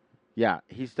 Yeah,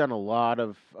 he's done a lot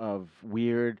of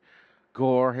weird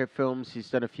gore hit films. He's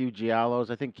done a few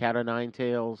giallos, I think Cat o' Nine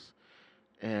Tails.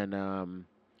 And,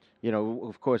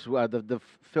 of course, the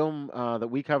film that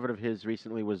we covered of his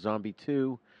recently was Zombie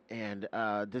 2. And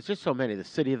there's just so many. The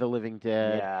City of the Living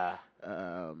Dead. Yeah.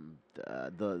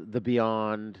 The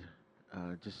Beyond.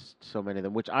 Just so many of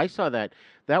them. Which I saw that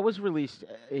was released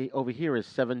over here as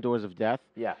Seven Doors of Death.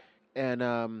 Yeah.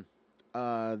 And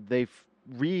they've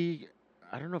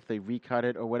I don't know if they recut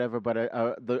it or whatever, but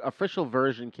the official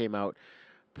version came out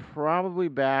probably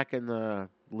back in the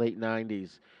late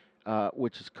 90s.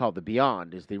 Which is called The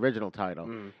Beyond, is the original title.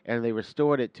 And they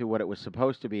restored it to what it was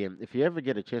supposed to be. And if you ever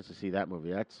get a chance to see that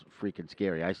movie, that's freaking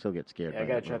scary. I still get scared. Yeah, I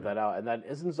gotta check that out. And then,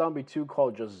 isn't Zombie 2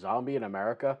 called just Zombie in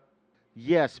America?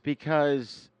 Yes,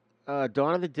 because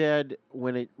Dawn of the Dead,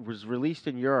 when it was released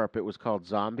in Europe, it was called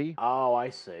Zombie. Oh, I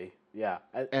see. Yeah,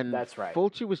 and that's right.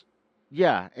 Fulci was...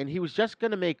 Yeah, and he was just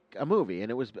going to make a movie,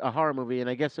 and it was a horror movie, and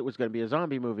I guess it was going to be a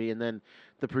zombie movie. And then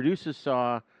the producers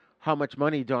saw how much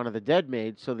money Dawn of the Dead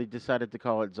made, so they decided to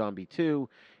call it Zombie 2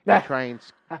 and try and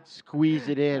squeeze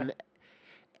it in.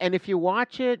 And if you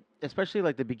watch it, especially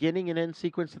like the beginning and end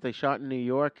sequence that they shot in New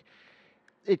York,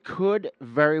 it could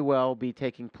very well be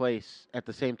taking place at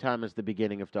the same time as the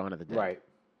beginning of Dawn of the Dead.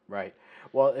 Right.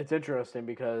 Well, it's interesting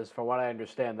because from what I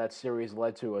understand, that series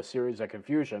led to a series of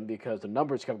confusion because the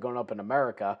numbers kept going up in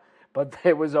America, but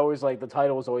it was always like the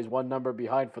title was always one number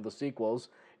behind for the sequels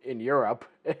in Europe.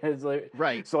 It's like,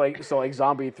 right. So like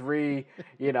Zombie 3,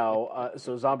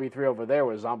 so Zombie 3 over there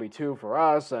was Zombie 2 for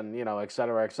us, and et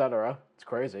cetera, et cetera. It's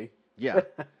crazy. Yeah.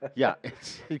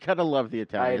 You gotta love the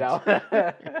Italians.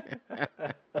 I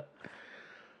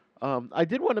know. I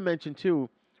did want to mention too,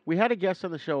 we had a guest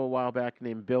on the show a while back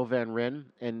named Bill Van Ryn,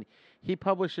 and he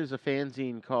publishes a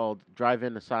fanzine called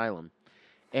Drive-In Asylum.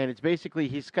 And it's basically,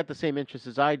 he's got the same interests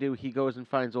as I do. He goes and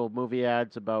finds old movie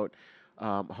ads about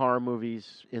horror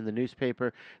movies in the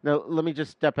newspaper. Now, let me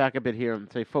just step back a bit here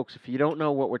and say, folks, if you don't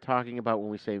know what we're talking about when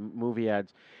we say movie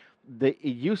ads, it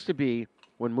used to be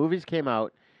when movies came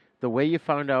out, the way you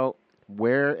found out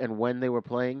where and when they were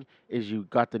playing is you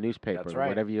got the newspaper, That's right.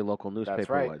 whatever your local newspaper That's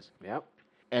right. was. Yep.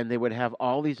 And they would have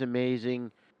all these amazing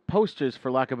posters, for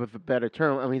lack of a better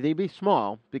term. I mean, they'd be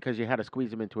small because you had to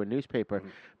squeeze them into a newspaper,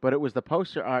 but it was the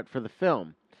poster art for the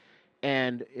film.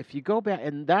 And if you go back,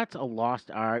 and that's a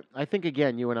lost art. I think,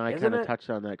 again, you and I kind of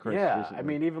touched on that, Chris. Yeah, recently. I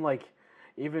mean,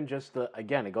 even just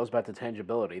again, it goes back to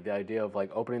tangibility. The idea of like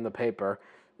opening the paper,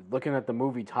 looking at the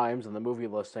movie times and the movie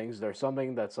listings. There's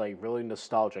something that's like really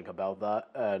nostalgic about that,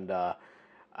 and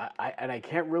I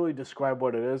can't really describe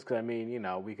what it is because I mean,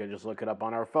 we could just look it up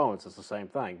on our phones. It's the same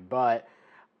thing, but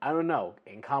I don't know.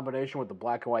 In combination with the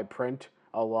black and white print,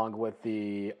 along with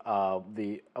the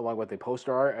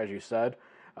poster art, as you said.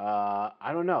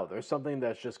 I don't know. There's something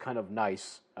that's just kind of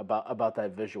nice about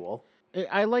that visual.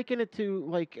 I liken it to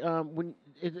like when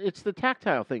it's the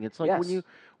tactile thing. It's like Yes.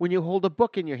 when you hold a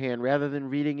book in your hand rather than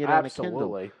reading it on a Kindle.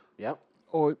 Absolutely. Yep.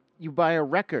 Or you buy a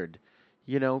record.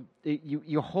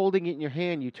 You're holding it in your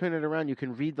hand. You turn it around. You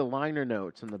can read the liner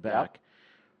notes in the back.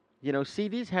 Yep.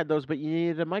 CDs had those, but you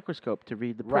needed a microscope to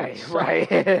read the print.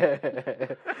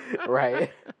 Right.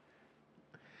 Right.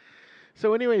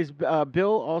 So anyways,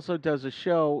 Bill also does a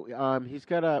show. He's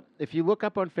got if you look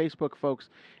up on Facebook, folks,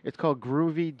 it's called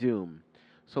Groovy Doom.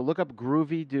 So look up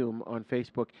Groovy Doom on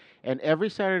Facebook. And every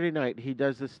Saturday night, he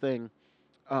does this thing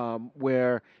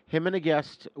where him and a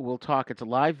guest will talk. It's a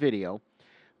live video.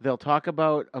 They'll talk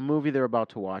about a movie they're about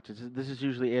to watch. This is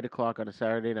usually 8 o'clock on a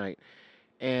Saturday night.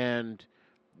 And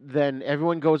then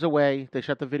everyone goes away. They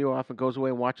shut the video off and goes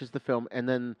away and watches the film. And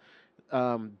then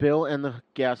Bill and the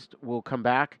guest will come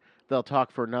back. They'll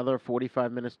talk for another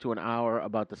 45 minutes to an hour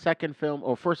about the second film,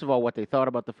 or first of all, what they thought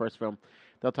about the first film.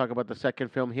 They'll talk about the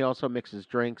second film. He also mixes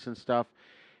drinks and stuff.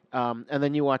 And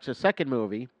then you watch the second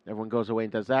movie. Everyone goes away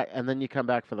and does that, and then you come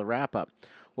back for the wrap-up.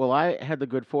 Well, I had the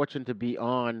good fortune to be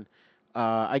on,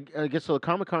 I guess the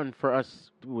Comic-Con for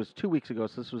us was 2 weeks ago,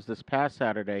 so this was this past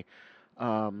Saturday,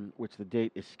 which the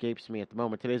date escapes me at the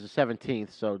moment. Today's the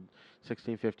 17th, so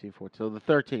 16, 15, 14, so the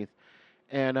 13th.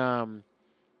 And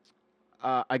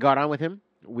I got on with him.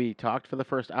 We talked for the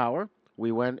first hour.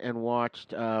 We went and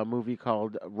watched a movie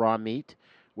called Raw Meat,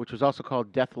 which was also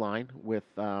called Deathline with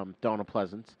Donald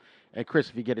Pleasance. And Chris,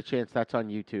 if you get a chance, that's on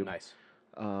YouTube. Nice.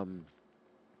 And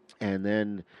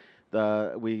then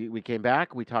we came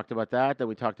back. We talked about that. Then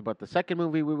we talked about the second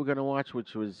movie we were going to watch,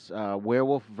 which was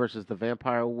Werewolf versus the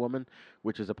Vampire Woman,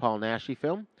 which is a Paul Naschy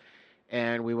film.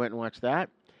 And we went and watched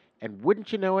that. And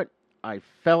wouldn't you know it, I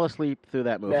fell asleep through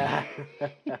that movie.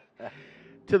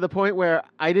 To the point where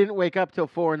I didn't wake up till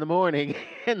 4 a.m,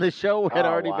 and the show had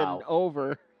already been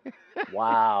over.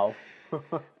 Wow.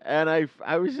 And I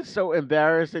was just so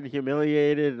embarrassed and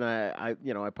humiliated, and I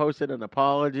posted an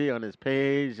apology on his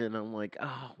page, and I'm like,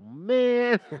 oh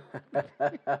man.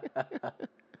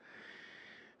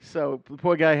 So the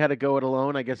poor guy had to go it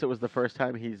alone. I guess it was the first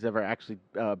time he's ever actually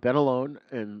been alone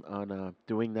on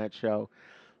doing that show.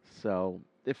 So,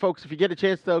 folks, if you get a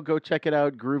chance, though, go check it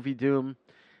out, Groovy Doom.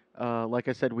 Like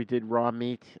I said, we did Raw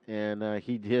Meat, and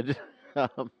he did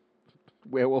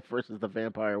Werewolf versus the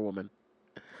Vampire Woman.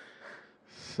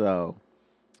 So,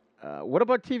 what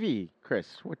about TV,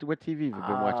 Chris? What TV have you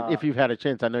been watching? If you've had a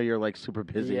chance, I know you're like super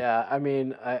busy. Yeah, I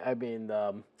mean,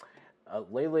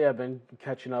 lately I've been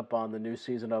catching up on the new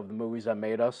season of The Movies That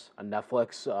Made Us on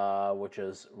Netflix, which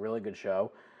is a really good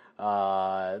show.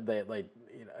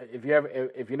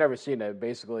 If you've never seen it,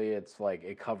 basically it's like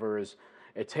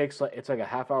it's like a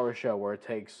half-hour show where it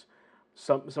takes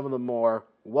some of the more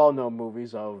well-known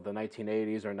movies of the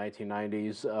 1980s or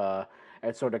 1990s.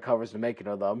 It sort of covers the making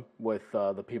of them with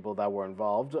the people that were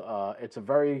involved. It's a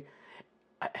very,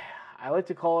 I like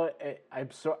to call it,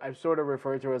 I've sort of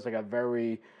referred to it as like a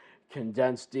very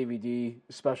condensed DVD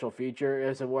special feature,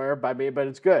 as it were, by me, but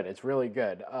it's good. It's really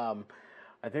good.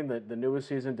 I think that the newest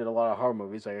season did a lot of horror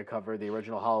movies. Like it covered the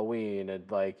original Halloween, and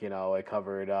it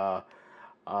covered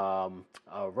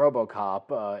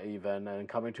RoboCop, even, and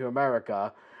Coming to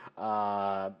America,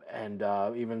 and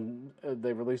even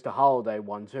they released a holiday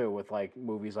one too with like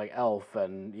movies like Elf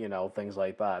and things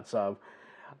like that. So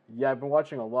yeah, I've been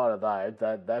watching a lot of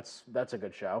that. That's a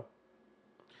good show.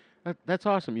 That's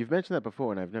awesome. You've mentioned that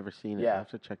before, and I've never seen it. Yeah. I have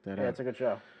to check that out. Yeah, it's a good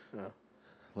show. Yeah.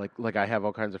 Like I have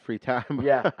all kinds of free time.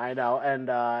 Yeah, I know. And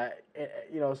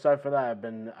aside from that, I've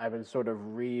been sort of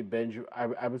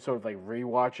I've been sort of like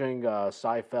rewatching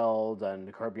Seinfeld and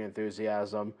Curb Your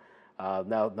Enthusiasm.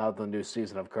 Now the new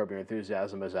season of Curb Your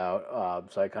Enthusiasm is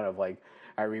out. So I kind of I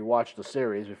rewatched the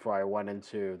series before I went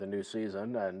into the new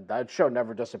season, and that show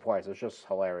never disappoints. It's just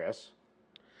hilarious.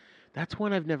 That's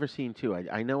one I've never seen too.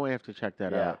 I know I have to check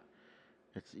that out.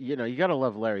 It's you gotta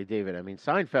love Larry David. I mean,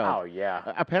 Seinfeld. Oh yeah.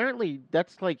 Apparently,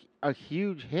 that's like a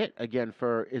huge hit again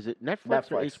for is it Netflix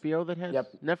or HBO that has?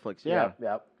 Yep. Netflix. Yeah.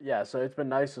 Yeah. So it's been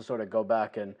nice to sort of go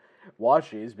back and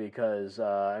watch these because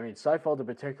I mean Seinfeld in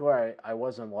particular, I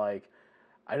wasn't like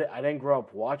I didn't grow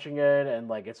up watching it, and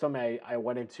like it's something I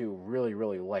went into really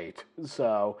really late.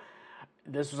 So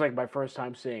this was like my first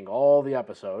time seeing all the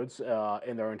episodes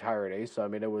in their entirety. So I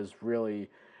mean it was really.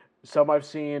 Some I've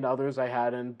seen, others I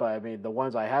hadn't, but I mean, the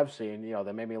ones I have seen,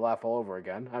 they made me laugh all over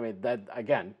again. I mean, that,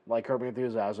 again, like Curb Your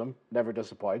Enthusiasm, never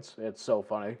disappoints. It's so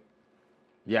funny.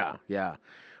 Yeah, yeah.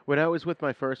 When I was with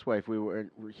my first wife, we were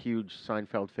huge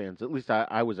Seinfeld fans. At least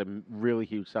I was a really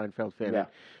huge Seinfeld fan. Yeah. And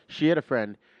she had a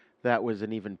friend that was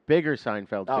an even bigger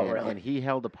Seinfeld fan, really? and he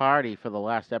held a party for the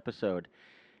last episode.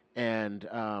 And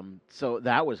so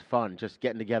that was fun, just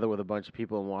getting together with a bunch of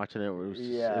people and watching it. It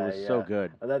was so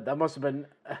good. That must have been,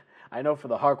 I know for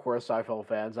the hardcore Seinfeld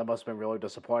fans, that must have been really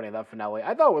disappointing, that finale.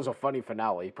 I thought it was a funny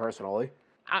finale, personally.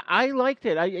 I liked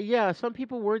it. Some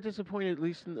people were disappointed, at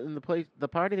least in the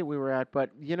party that we were at. But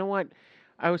you know what?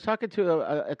 I was talking to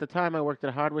at the time I worked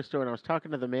at a hardware store, and I was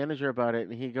talking to the manager about it,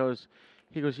 and he goes,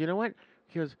 you know what?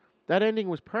 He goes, that ending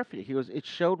was perfect. He goes, it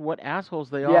showed what assholes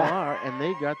they all are, and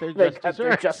they got their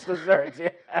just desserts.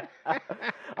 Yeah.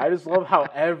 I just love how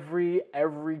every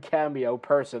cameo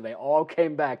person, they all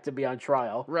came back to be on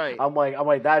trial. Right. I'm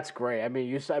like, that's great. I mean,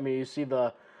 you see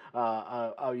the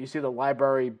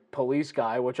library police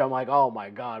guy, which I'm like, oh my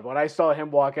god. When I saw him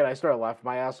walk in, I started laughing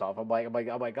my ass off. I'm like,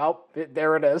 oh,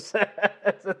 there it is.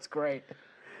 That's great.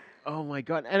 Oh my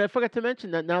god! And I forgot to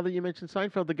mention that now that you mentioned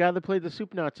Seinfeld, the guy that played the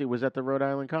Soup Nazi was at the Rhode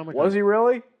Island Comic Con. Was he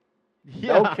really?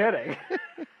 Yeah. No kidding.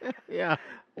 Yeah.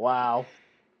 Wow.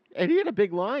 And he had a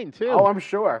big line too. Oh, I'm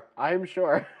sure.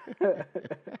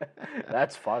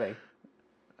 That's funny.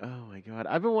 Oh my god!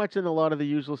 I've been watching a lot of the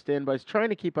usual standbys, trying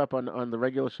to keep up on the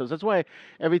regular shows. That's why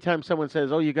every time someone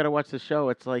says, "Oh, you got to watch the show,"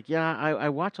 it's like, yeah, I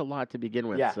watch a lot to begin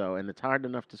with. Yeah. So, and it's hard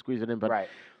enough to squeeze it in. But right.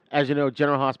 As you know,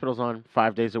 General Hospital's on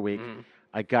 5 days a week. Mm.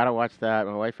 I gotta watch that.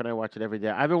 My wife and I watch it every day.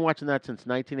 I've been watching that since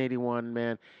 1981,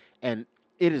 man, and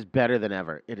it is better than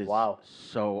ever. It is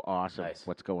so awesome. Nice.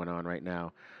 What's going on right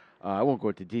now. I won't go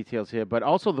into details here, but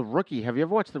also The Rookie. Have you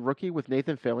ever watched The Rookie with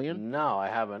Nathan Fillion? No, I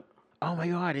haven't. Oh my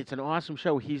God, it's an awesome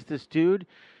show. He's this dude.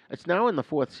 It's now in the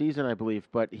 4th season, I believe,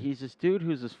 but he's this dude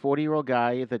who's this 40-year-old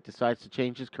guy that decides to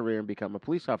change his career and become a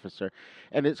police officer,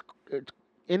 and it's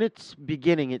in its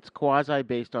beginning, it's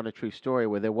quasi-based on a true story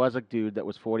where there was a dude that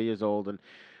was 40 years old and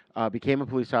became a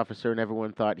police officer, and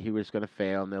everyone thought he was going to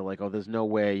fail, and they're like, oh, there's no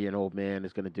way an old man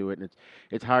is going to do it, and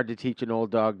it's hard to teach an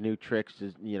old dog new tricks.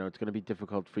 It's going to be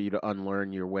difficult for you to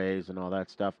unlearn your ways and all that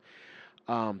stuff.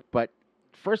 But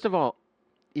first of all,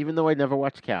 even though I never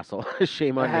watched Castle,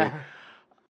 shame on me.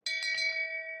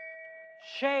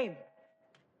 Shame.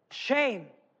 Shame.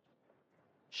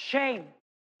 Shame.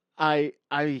 I'm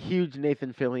a huge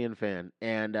Nathan Fillion fan,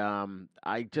 and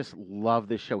I just love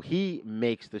this show. He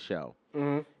makes the show.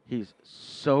 Mm-hmm. He's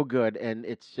so good, and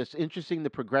it's just interesting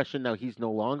the progression. Now, he's no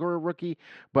longer a rookie,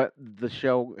 but the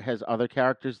show has other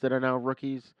characters that are now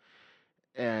rookies.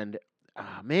 And,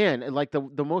 man, like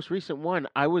the most recent one,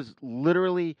 I was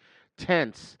literally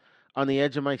tense on the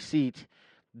edge of my seat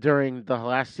during the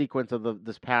last sequence of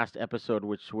this past episode,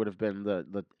 which would have been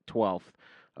the 12th.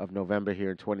 Of November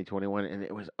here in 2021, and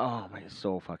it was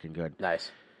so fucking good.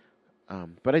 Nice.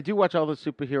 But I do watch all the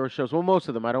superhero shows. Well, most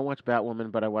of them. I don't watch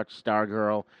Batwoman, but I watch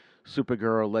Stargirl,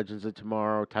 Supergirl, Legends of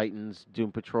Tomorrow, Titans,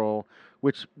 Doom Patrol.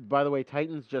 Which, by the way,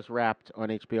 Titans just wrapped on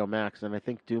HBO Max, and I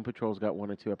think Doom Patrol's got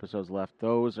 1 or 2 episodes left.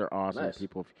 Those are awesome, nice.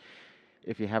 People.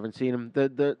 If you haven't seen them,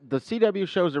 the CW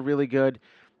shows are really good,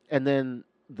 and then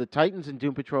the Titans and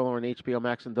Doom Patrol are on HBO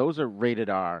Max, and those are rated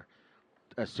R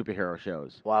superhero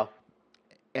shows. Wow.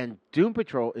 And Doom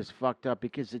Patrol is fucked up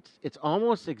because it's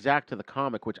almost exact to the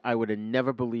comic, which I would have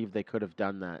never believed they could have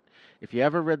done that. If you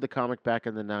ever read the comic back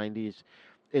in the 90s,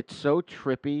 it's so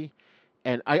trippy,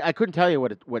 and I couldn't tell you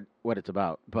what it's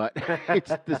about, but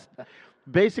it's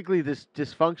basically this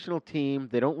dysfunctional team.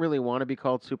 They don't really want to be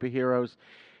called superheroes.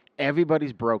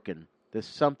 Everybody's broken.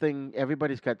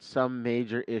 Everybody's got some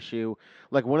major issue.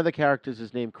 Like one of the characters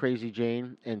is named Crazy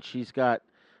Jane, and she's got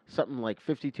something like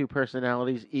 52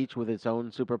 personalities, each with its own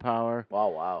superpower.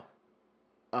 Wow.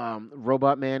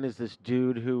 Robot Man is this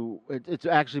dude who... It's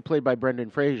actually played by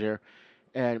Brendan Fraser,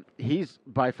 and he's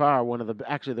by far one of the...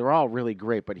 Actually, they're all really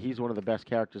great, but he's one of the best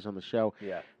characters on the show.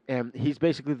 Yeah. And he's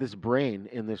basically this brain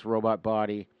in this robot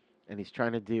body, and he's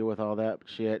trying to deal with all that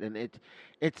shit, and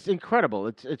it's incredible.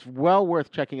 It's well worth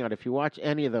checking out. If you watch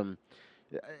any of them,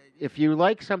 if you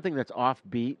like something that's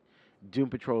offbeat,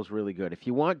 Doom Patrol is really good. If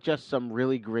you want just some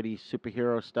really gritty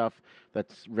superhero stuff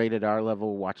that's rated R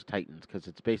level, watch Titans, because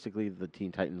it's basically the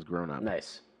Teen Titans grown up.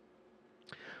 Nice.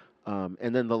 And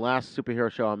then the last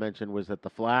superhero show I'll mention was that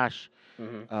The Flash.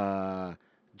 Mm-hmm.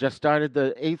 just started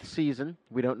the 8th season.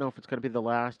 We don't know if it's going to be the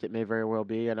last. It may very well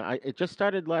be. And it just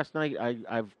started last night.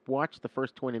 I've watched the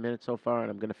first 20 minutes so far, and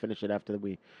I'm going to finish it after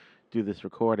we do this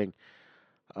recording.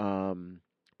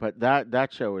 But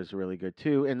that show is really good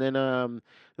too. And then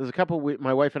there's a couple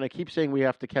my wife and I keep saying we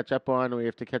have to catch up on. We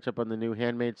have to catch up on the new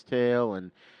Handmaid's Tale, and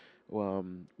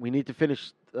we need to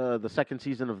finish the second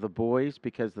season of The Boys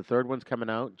because the third one's coming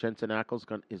out. Jensen Ackles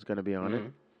is going to be on it.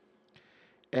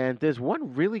 And there's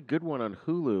one really good one on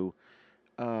Hulu.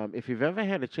 If you've ever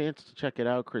had a chance to check it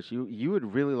out, Chris, you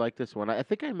would really like this one. I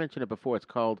think I mentioned it before. It's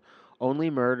called Only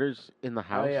Murders in the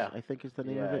House, I think is the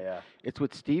name of it. Yeah. It's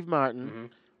with Steve Martin,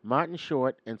 Martin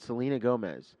Short, and Selena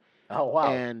Gomez. Oh,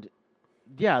 wow. And,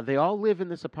 yeah, they all live in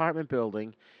this apartment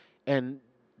building, and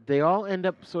they all end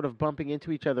up sort of bumping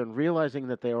into each other and realizing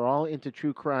that they are all into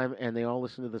true crime and they all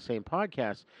listen to the same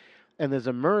podcast. And there's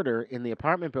a murder in the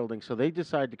apartment building, so they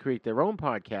decide to create their own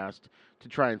podcast to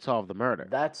try and solve the murder.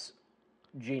 That's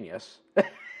genius.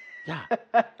 Yeah,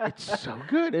 it's so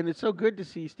good, and it's so good to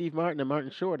see Steve Martin and Martin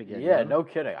Short again. Yeah, no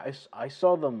kidding. I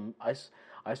saw them.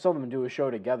 I saw them do a show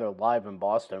together live in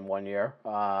Boston one year.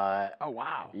 Oh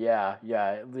wow. Yeah.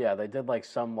 They did like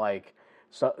some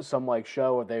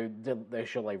show where they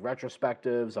show like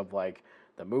retrospectives of like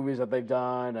the movies that they've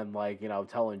done and like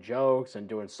telling jokes and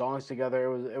doing songs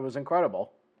together. It was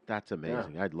incredible. That's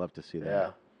amazing. Yeah. I'd love to see that. Yeah.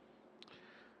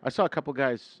 I saw a couple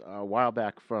guys a while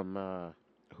back from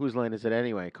Whose Line Is It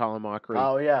Anyway? Colin Mockery.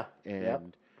 Oh yeah.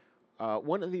 And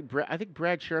one of the I think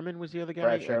Brad Sherman was the other guy.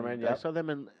 Brad Sherman. Yeah. I saw them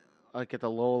in like at the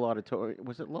Lowell Auditorium.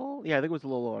 Was it Lowell? Yeah, I think it was the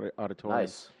Lowell Auditorium.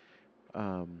 Nice.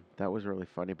 That was really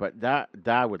funny. But that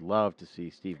I would love to see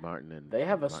Steve Martin and they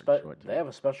have they have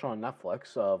a special on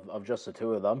Netflix of just the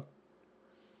two of them.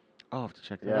 I'll have to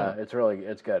check that out. Yeah,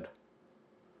 it's good.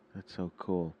 That's so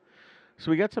cool. So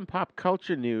we got some pop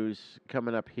culture news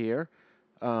coming up here.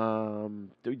 Do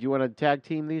you want to tag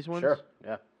team these ones? Sure.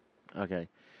 Yeah. Okay.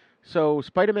 So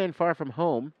Spider-Man: Far From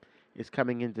Home is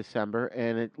coming in December,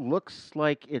 and it looks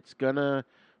like it's gonna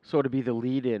sort of be the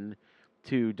lead-in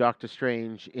to Doctor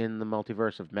Strange in the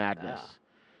Multiverse of Madness.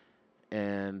 Yeah.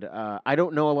 And I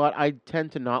don't know a lot. I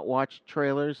tend to not watch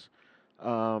trailers.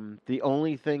 The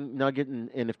only thing, Nugget,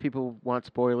 and if people want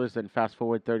spoilers, then fast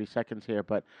forward 30 seconds here,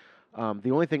 but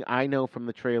the only thing I know from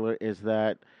the trailer is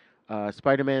that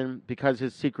Spider-Man, because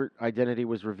his secret identity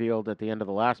was revealed at the end of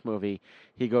the last movie,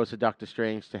 he goes to Doctor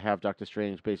Strange to have Doctor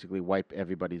Strange basically wipe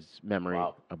everybody's memory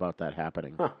about that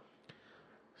happening. Huh.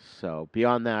 So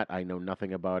beyond that, I know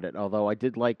nothing about it, although I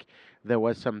did like there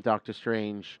was some Doctor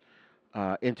Strange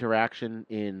interaction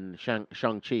in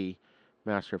Shang-Chi,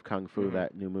 Master of Kung Fu,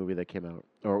 that new movie that came out.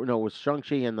 Or no, it was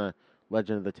Shang-Chi and the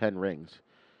Legend of the Ten Rings.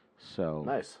 So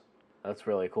nice. That's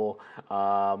really cool.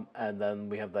 And then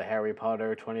we have the Harry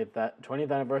Potter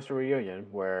 20th anniversary reunion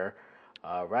where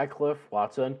Radcliffe,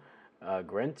 Watson,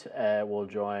 Grint will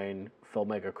join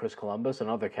filmmaker Chris Columbus and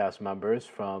other cast members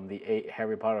from the 8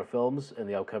 Harry Potter films in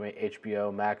the upcoming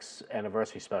HBO Max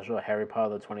anniversary special, Harry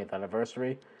Potter the 20th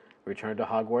Anniversary, Return to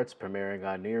Hogwarts, premiering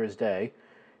on New Year's Day,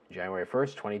 January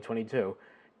 1st, 2022.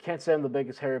 Can't say I'm the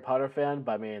biggest Harry Potter fan,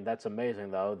 but I mean, that's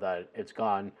amazing, though, that it's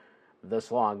gone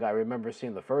this long. I remember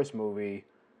seeing the first movie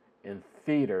in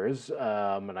theaters,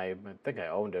 and I think I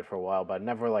owned it for a while, but I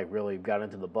never like really got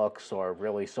into the books or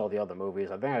really saw the other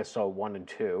movies. I think I saw 1 and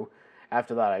 2.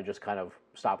 After that, I just kind of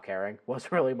stopped caring.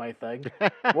 Wasn't really my thing.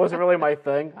 I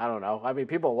don't know. I mean,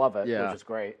 people love it, which is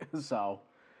great. So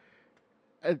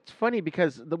it's funny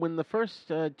because when the first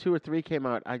 2 or 3 came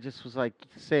out, I just was like,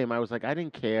 same. I was like, I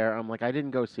didn't care. I'm like, I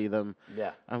didn't go see them.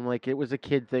 Yeah. I'm like, it was a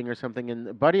kid thing or something. And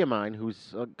a buddy of mine,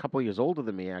 who's a couple of years older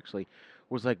than me, actually,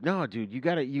 was like, no, dude, you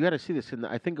gotta see this. And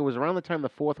I think it was around the time the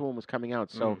 4th one was coming out.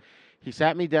 So he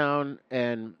sat me down,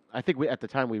 and I think at the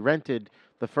time we rented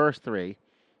the first 3,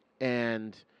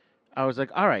 and I was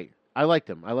like, all right. I liked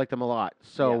them. I liked them a lot.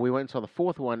 So we went and saw the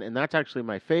 4th one, and that's actually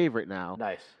my favorite now.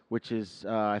 Nice. Which is,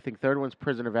 I think, 3rd one's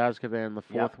Prisoner of Azkaban. The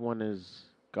 4th one is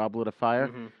Goblet of Fire.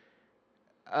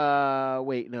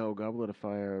 Wait, no, Goblet of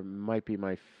Fire might be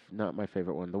not my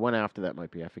favorite one. The one after that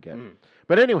might be. I forget.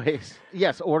 But anyways,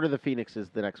 yes, Order of the Phoenix is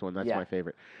the next one. That's my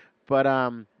favorite. But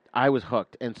I was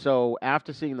hooked. And so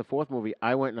after seeing the 4th movie,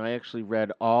 I went and I actually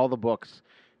read all the books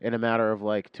in a matter of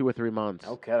like 2 or 3 months.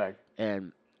 No kidding.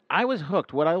 And I was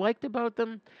hooked. What I liked about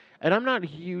them, and I'm not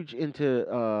huge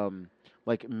into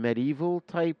like medieval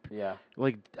type. Yeah.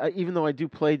 Like even though I do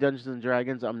play Dungeons and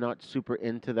Dragons, I'm not super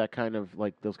into that kind of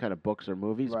like those kind of books or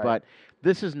movies. Right. But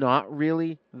this is not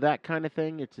really that kind of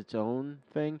thing. It's its own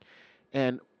thing.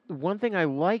 And one thing I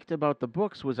liked about the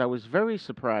books was I was very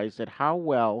surprised at how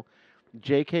well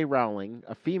J.K. Rowling,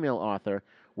 a female author,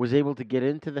 was able to get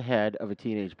into the head of a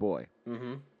teenage boy.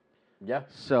 Yeah.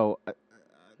 So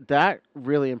that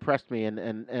really impressed me,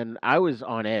 and I was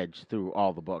on edge through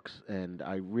all the books, and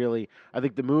I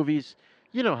think the movies,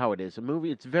 you know how it is. A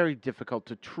movie, it's very difficult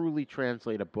to truly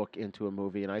translate a book into a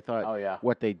movie, and I thought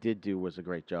what they did do was a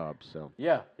great job. So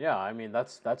yeah. I mean,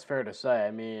 that's fair to say.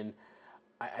 I mean,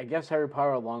 I guess Harry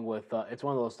Potter, along with it's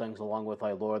one of those things, along with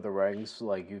like Lord of the Rings,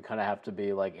 like you kind of have to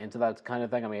be like into that kind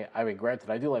of thing. I mean, granted,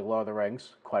 I do like Lord of the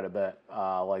Rings quite a bit.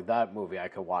 Like that movie, I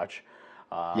could watch.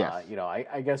 Yes. You know,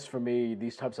 I guess for me,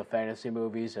 these types of fantasy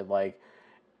movies,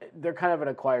 they're kind of an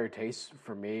acquired taste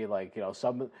for me. Like, you know,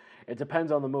 it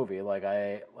depends on the movie.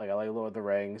 I like Lord of the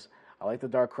Rings. I like The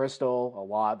Dark Crystal a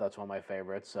lot. That's one of my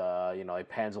favorites. You know, like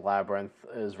Pan's Labyrinth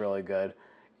is really good.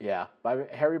 Yeah,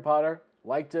 but Harry Potter,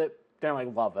 liked it. Didn't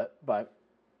like love it, but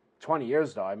 20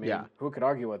 years though. I mean, who could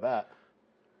argue with that?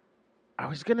 I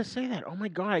was gonna say that. Oh my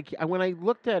god! When I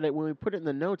looked at it, when we put it in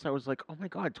the notes, I was like, "Oh my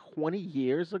god, 20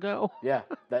 years ago!" Yeah,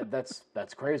 that's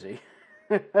crazy.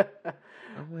 Oh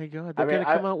my god, they're gonna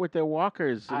come out with their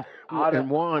walkers and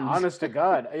wands. Honest to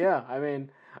God, yeah. I mean,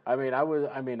 I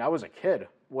was a kid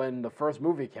when the first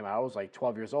movie came out. I was like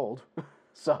 12 years old,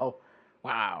 so.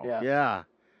 Wow. Yeah. Yeah.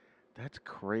 That's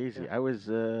crazy. I was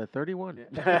 31.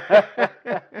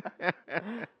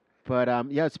 But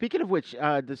yeah, speaking of which,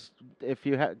 if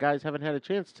you guys haven't had a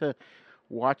chance to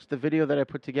watch the video that I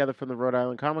put together from the Rhode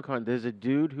Island Comic Con, there's a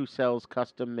dude who sells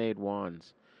custom-made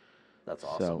wands. That's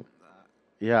awesome. So,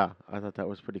 yeah, I thought that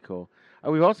was pretty cool.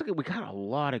 We got a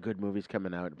lot of good movies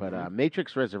coming out, but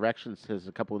Matrix Resurrections has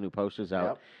a couple of new posters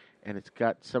out, and it's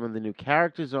got some of the new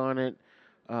characters on it,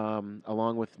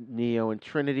 along with Neo and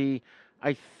Trinity.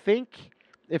 I think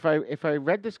if I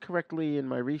read this correctly in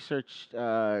my research,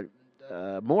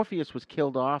 Morpheus was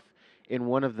killed off in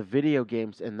one of the video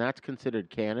games, and that's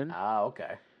considered canon. Ah,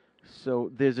 okay.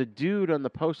 So there's a dude on the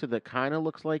poster that kind of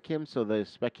looks like him, so there's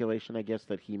speculation, I guess,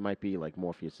 that he might be like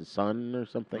Morpheus' son or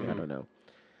something. I don't know.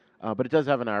 But it does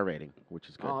have an R rating, which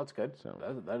is good. Oh, that's good. So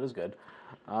that is good.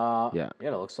 Yeah,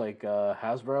 it looks like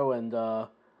Hasbro and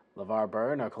LeVar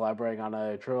Burton are collaborating on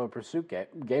a Trivial Pursuit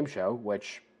game show,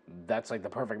 which that's like the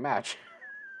perfect match.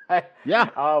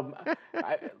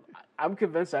 I'm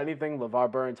convinced anything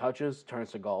LeVar Burton touches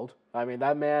turns to gold. I mean,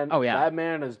 that man. Oh, yeah. That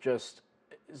man is just.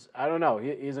 I don't know.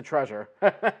 He's a treasure.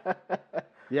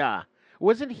 Yeah.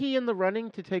 Wasn't he in the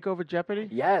running to take over Jeopardy?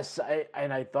 Yes,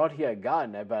 I thought he had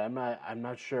gotten it, but I'm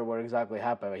not sure what exactly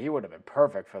happened. But he would have been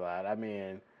perfect for that. I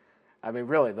mean,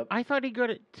 really. I thought he got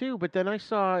it too, but then I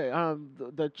saw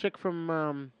the chick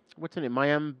from what's her name,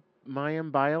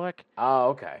 Mayim Bialik. Oh,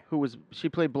 okay. She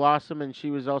played Blossom, and she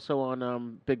was also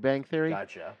on Big Bang Theory.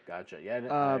 Gotcha. Yeah, I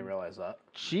didn't realize that.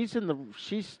 She's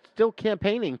still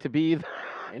campaigning to be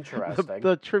interesting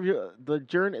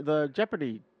the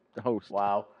Jeopardy host.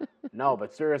 Wow. No,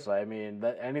 but seriously, I mean,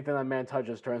 anything that man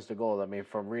touches turns to gold. I mean,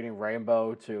 from reading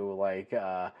Rainbow to like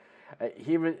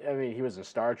he was in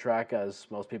Star Trek, as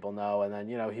most people know, and then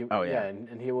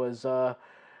and he was.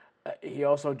 He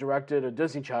also directed a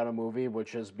Disney Channel movie,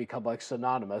 which has become like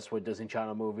synonymous with Disney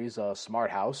Channel movies,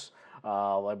 Smart House,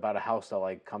 about a house that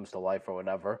like comes to life or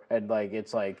whatever, and like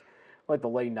it's like the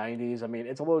late '90s. I mean,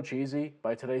 it's a little cheesy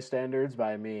by today's standards, but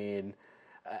I mean,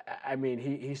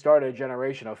 he started a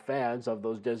generation of fans of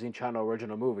those Disney Channel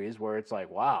original movies where it's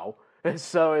like, wow.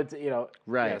 So it's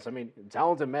right. Yes, I mean,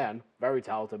 talented man, very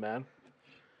talented man.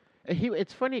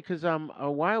 It's funny because a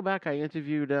while back I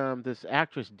interviewed this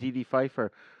actress Dee Dee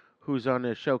Pfeiffer, who's on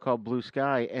a show called Blue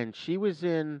Sky, and she was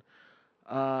in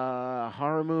a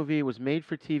horror movie. It was made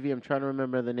for TV. I'm trying to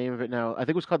remember the name of it now. I think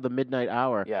it was called The Midnight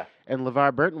Hour. Yeah. And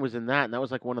LeVar Burton was in that, and that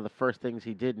was like one of the first things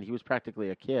he did, and he was practically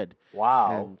a kid.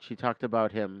 Wow. And she talked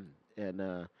about him,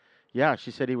 and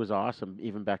she said he was awesome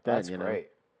even back then. That's great.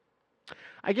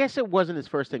 I guess it wasn't his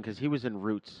first thing because he was in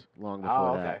Roots long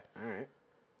before that. All right.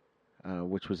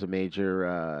 Which was a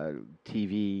major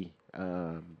TV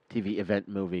event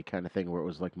movie kind of thing where it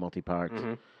was like multi-parts.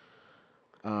 Mm-hmm.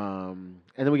 And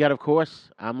then we got, of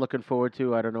course, I'm looking forward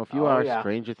to, I don't know if you are,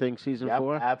 Stranger Things Season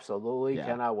 4. Absolutely. Yeah.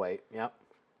 Cannot wait. Yep.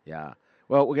 Yeah.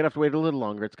 Well, we're going to have to wait a little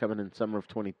longer. It's coming in summer of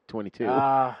 2022.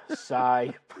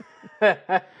 Sigh.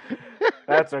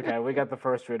 That's okay. We got the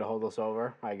first three to hold us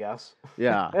over, I guess.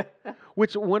 Yeah.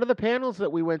 Which, one of the panels that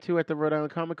we went to at the Rhode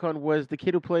Island Comic Con was the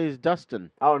kid who plays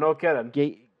Dustin. Oh, no kidding.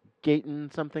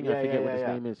 Gayton something. I forget what his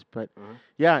name is. But, mm-hmm.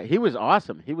 Yeah, he was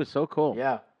awesome. He was so cool.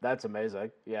 Yeah, that's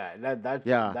amazing. Yeah,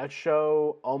 that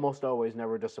show almost always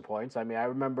never disappoints. I mean, I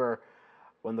remember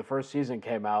when the first season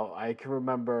came out, I can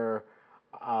remember...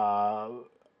 I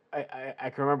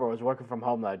can remember I was working from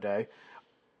home that day,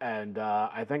 and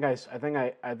I don't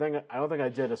think I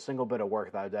did a single bit of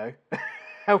work that day.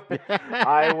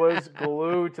 I was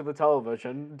glued to the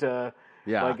television.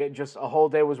 Like just a whole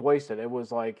day was wasted. It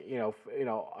was like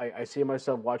I see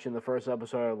myself watching the first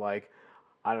episode like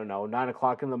I don't know 9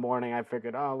 o'clock in the morning. I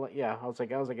figured I was like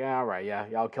yeah, all right, yeah,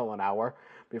 I'll kill an hour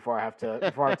before I have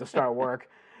to start work.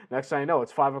 Next thing I know,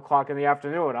 it's 5 o'clock in the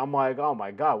afternoon. I'm like, oh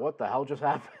my god, what the hell just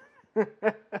happened?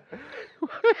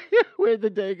 Where'd the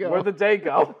day go? Where'd the day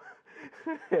go?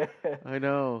 I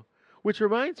know. Which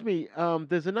reminds me,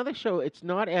 there's another show. It's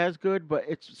not as good, but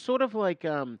it's sort of like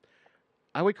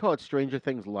I would call it Stranger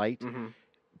Things Light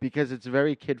because it's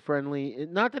very kid-friendly.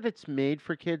 Not that it's made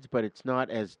for kids, but it's not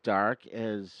as dark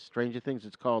as Stranger Things.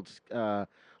 It's called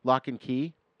Lock and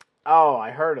Key. Oh,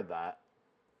 I heard of that.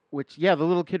 Which, yeah, the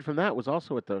little kid from that was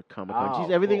also at the Comic-Con.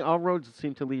 Oh, everything, cool. all roads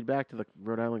seem to lead back to the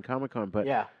Rhode Island Comic-Con. But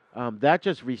yeah. That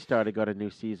just restarted, got a new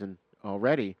season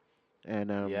already. And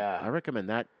yeah. I recommend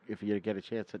that if you get a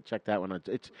chance to check that one out.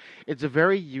 It's a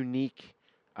very unique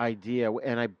idea,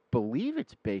 and I believe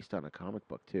it's based on a comic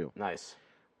book, too. Nice.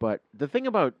 But the thing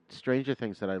about Stranger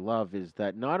Things that I love is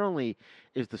that not only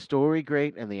is the story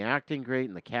great and the acting great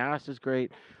and the cast is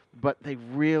great, but they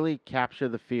really capture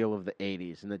the feel of the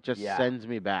 80s, and it just sends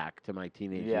me back to my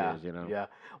teenage years, Yeah.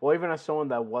 Well, even as someone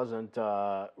that wasn't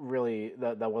really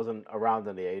that wasn't around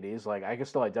in the 80s, like I can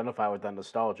still identify with that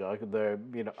nostalgia. They're,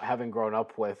 having grown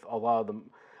up with a lot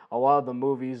of the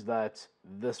movies that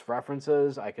this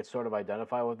references, I could sort of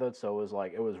identify with it. So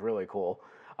it was really cool.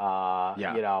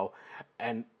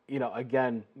 And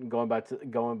again, going back,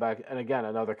 and again,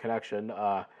 another connection.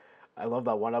 I love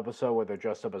that one episode where they're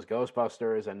dressed up as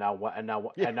Ghostbusters, and now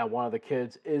one of the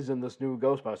kids is in this new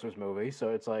Ghostbusters movie. So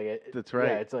it's like that's right.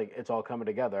 Yeah, it's like it's all coming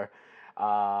together.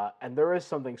 And there is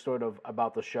something sort of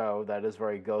about the show that is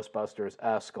very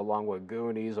Ghostbusters-esque, along with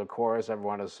Goonies, of course.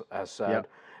 Everyone has said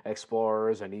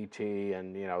Explorers and E.T.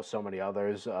 and so many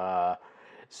others.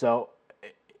 So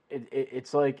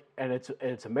it's like, and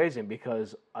it's amazing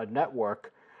because a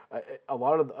network,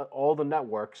 all the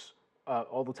networks.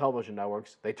 All the television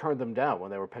networks, they turned them down when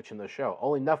they were pitching the show.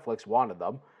 Only Netflix wanted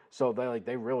them, so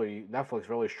Netflix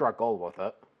really struck gold with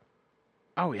it.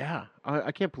 Oh yeah,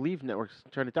 I can't believe networks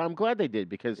turned it down. I'm glad they did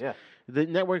because the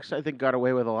networks I think got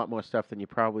away with a lot more stuff than you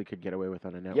probably could get away with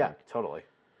on a network. Yeah, totally.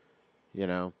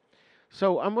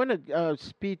 So I'm going to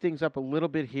speed things up a little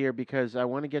bit here because I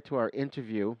want to get to our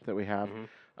interview that we have.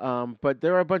 But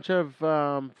there are a bunch of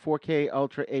 4K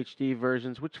Ultra HD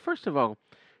versions. Which, first of all.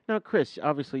 Now, Chris,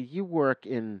 obviously, you work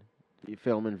in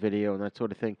film and video and that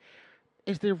sort of thing.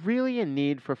 Is there really a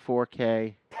need for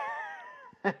 4K?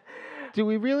 Do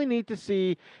we really need to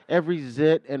see every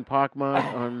zit and pockmark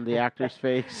on the actor's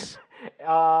face?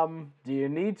 Do you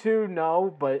need to?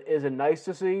 No, but is it nice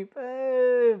to see?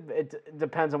 It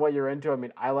depends on what you're into.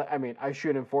 I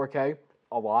shoot in 4K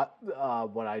a lot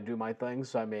when I do my things.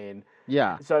 So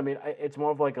it's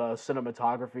more of like a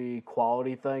cinematography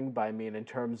quality thing. But in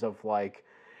terms of like.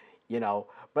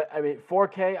 But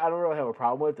 4K, I don't really have a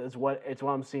problem with. It's what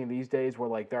I'm seeing these days, where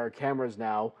like there are cameras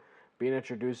now being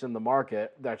introduced in the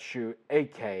market that shoot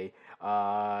 8K.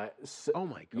 Oh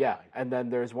my god! Yeah, and then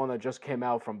there's one that just came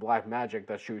out from Blackmagic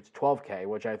that shoots 12K,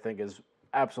 which I think is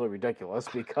absolutely ridiculous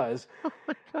because,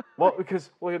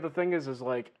 the thing is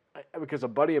like because a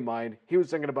buddy of mine, he was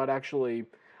thinking about actually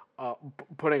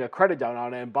putting a credit down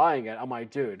on it and buying it. I'm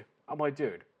like, dude.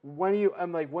 When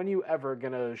are you ever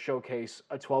gonna showcase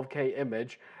a 12K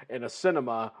image in a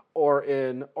cinema or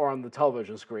on the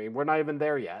television screen? We're not even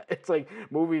there yet. It's like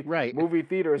movie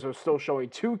theaters are still showing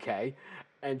 2K,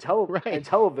 and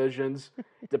televisions,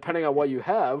 depending on what you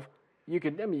have, you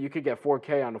could get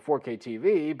 4K on a 4K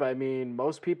TV, but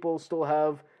most people still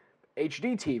have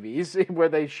HD TVs where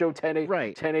they show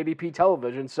 1080p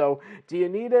television. So do you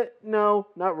need it? No,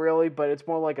 not really, but it's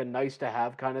more like a nice to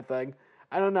have kind of thing.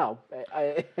 I don't know.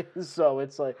 So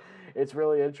it's like, it's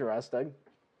really interesting.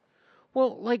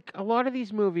 Well, like a lot of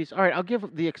these movies, all right, I'll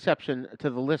give the exception to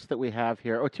the list that we have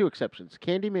here, or two exceptions.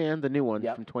 Candyman, the new one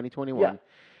from 2021,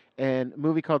 and a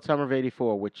movie called Summer of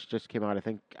 '84, which just came out, I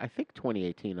think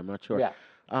 2018, I'm not sure.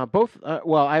 Yeah. Both,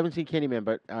 I haven't seen Candyman,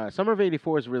 but Summer of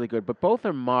 '84 is really good, but both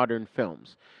are modern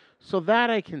films. So that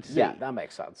I can see. Yeah, that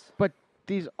makes sense. But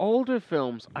these older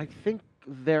films, I think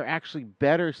they're actually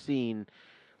better seen.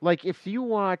 Like, if you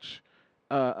watch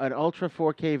an Ultra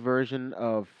 4K version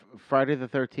of Friday the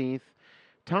 13th,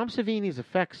 Tom Savini's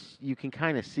effects you can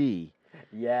kind of see.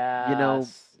 Yeah.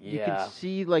 You can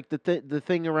see, like, the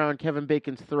thing around Kevin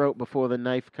Bacon's throat before the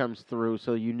knife comes through,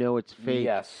 so you know it's fake.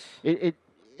 Yes. It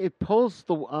pulls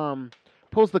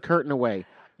the curtain away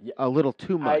a little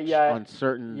too much on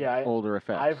certain older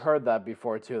effects. I've heard that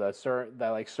before, too, that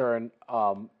certain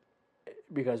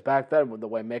because back then, with the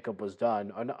way makeup was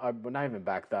done, or not even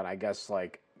back then, I guess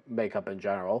like makeup in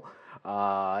general,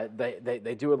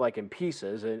 they do it like in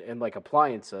pieces and like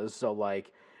appliances. So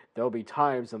like there'll be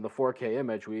times in the 4K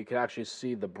image where you can actually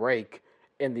see the break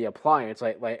in the appliance,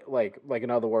 like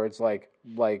in other words, like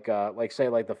say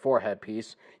like the forehead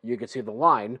piece, you can see the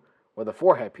line where the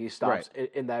forehead piece stops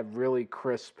in that really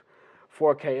crisp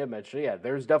 4K image. So yeah,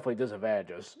 there's definitely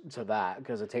disadvantages to that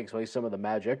because it takes away some of the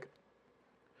magic.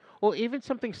 Well, even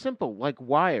something simple like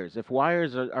wires. If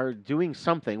wires are doing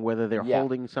something, whether they're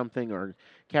holding something or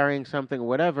carrying something or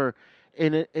whatever,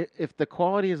 and if the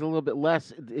quality is a little bit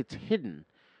less, it's hidden.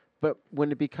 But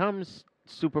when it becomes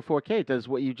Super 4K, it does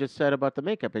what you just said about the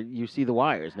makeup. You see the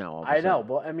wires now. All of a sudden. Know,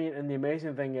 but I mean, and the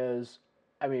amazing thing is,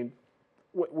 I mean,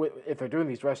 if they're doing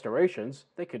these restorations,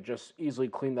 they could just easily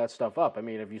clean that stuff up. I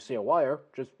mean, if you see a wire,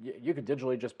 you could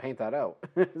digitally just paint that out.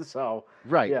 So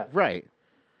right.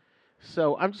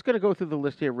 So I'm just going to go through the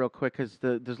list here real quick because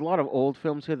there's a lot of old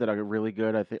films here that are really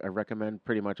good. I recommend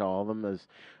pretty much all of them. There's,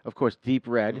 of course, Deep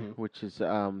Red, which is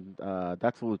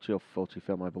that's a Lucio Fulci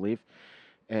film, I believe.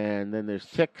 And then there's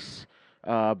Ticks,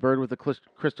 Bird with the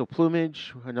Crystal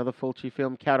Plumage, another Fulci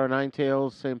film. Cat o' Nine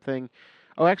Tails, same thing.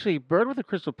 Oh, actually, Bird with the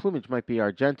Crystal Plumage might be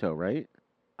Argento, right?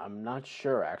 I'm not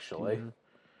sure, actually.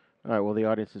 All right, well, the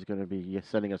audience is going to be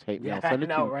sending us hate mail. Send it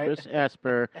to Chris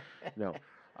Asper. No.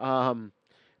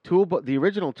 The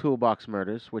original Toolbox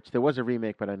Murders, which there was a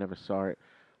remake, but I never saw it.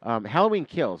 Halloween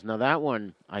Kills. Now, that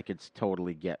one I could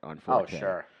totally get on 4K. Oh,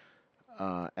 sure.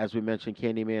 As we mentioned,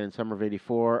 Candyman in Summer of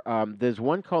 '84. There's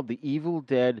one called the Evil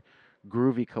Dead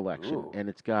Groovy Collection, and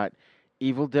it's got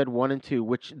Evil Dead 1 and 2,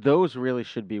 which those really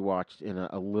should be watched in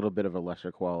a little bit of a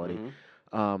lesser quality,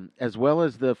 as well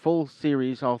as the full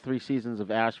series, all 3 seasons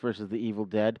of Ash versus the Evil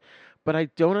Dead. But I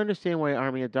don't understand why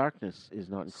Army of Darkness is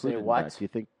not included in that. Do you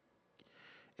think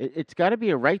it's got to be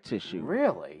a rights issue?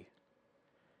 Really?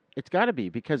 It's got to be,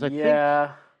 because I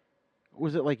think...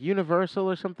 Was it like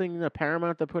Universal or something,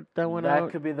 Paramount that put that one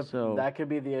out? That could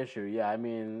be the issue. Yeah, I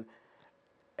mean,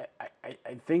 I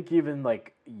think even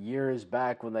like years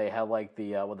back when they had like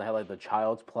the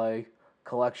Child's Play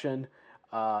collection,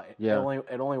 it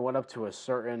only went up to a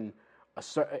certain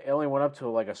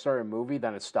movie,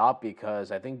 then it stopped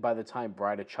because I think by the time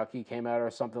Bride of Chucky came out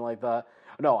or something like that.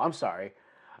 No, I'm sorry.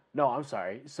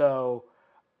 So.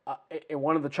 In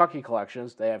one of the Chucky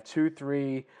collections, they have 2,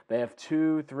 3,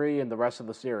 and the rest of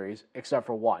the series, except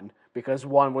for 1, because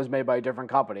 1 was made by a different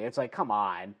company. It's like, come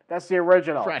on, that's the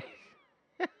original. Right.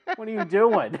 What are you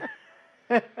doing?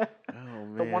 Oh,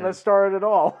 man. The one that started it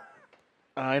all.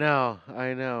 I know.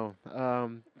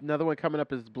 Another one coming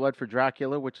up is Blood for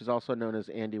Dracula, which is also known as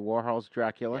Andy Warhol's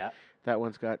Dracula. Yeah. That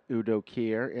one's got Udo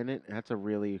Kier in it. That's a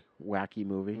really wacky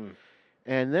movie.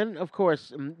 And then, of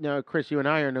course, now, Chris, you and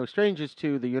I are no strangers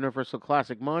to the Universal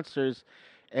Classic Monsters,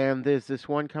 and there's this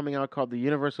one coming out called the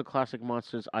Universal Classic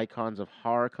Monsters Icons of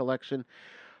Horror Collection.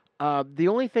 The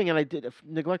only thing, and I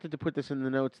neglected to put this in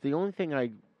the notes, the only thing I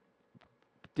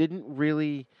didn't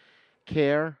really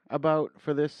care about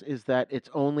for this is that it's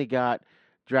only got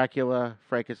Dracula,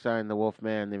 Frankenstein, the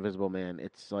Wolfman, the Invisible Man.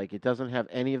 It's like it doesn't have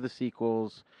any of the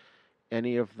sequels,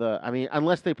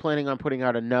 unless they're planning on pputting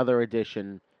out another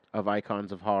edition of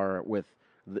Icons of Horror with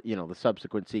the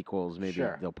subsequent sequels. Maybe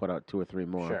they'll put out 2 or 3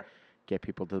 more, get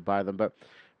people to buy them. But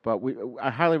I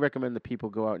highly recommend that people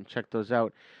go out and check those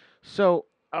out. So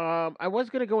I was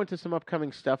going to go into some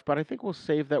upcoming stuff, but I think we'll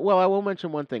save that. Well, I will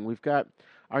mention one thing. We've got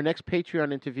our next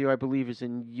Patreon interview, I believe, is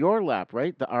in your lap,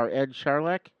 right? Our Ed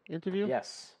Charlak interview?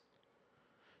 Yes.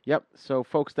 Yep. So,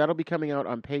 folks, that'll be coming out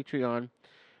on Patreon.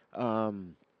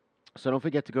 So don't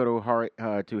forget to go to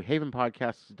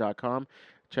havenpodcasts.com.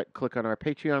 Click on our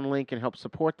Patreon link and help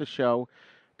support the show,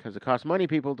 because it costs money,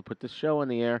 people, to put this show on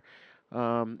the air.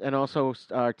 And also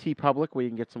our TeePublic, where you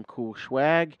can get some cool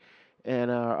swag, and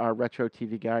our Retro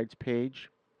TV Guides page,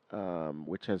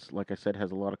 which has, like I said,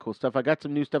 has a lot of cool stuff. I got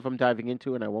some new stuff I'm diving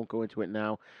into, and I won't go into it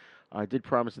now. I did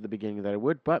promise at the beginning that I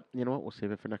would, but you know what? We'll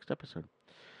save it for next episode.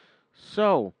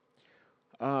 So,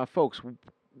 folks, I'm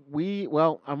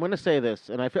going to say this,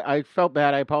 and I felt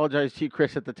bad. I apologize to you,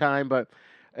 Chris, at the time, but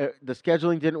the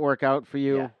scheduling didn't work out for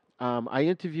you. Yeah. I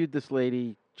interviewed this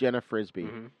lady, Jenna Frisbee,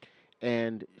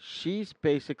 and she's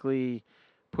basically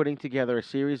putting together a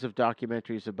series of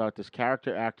documentaries about this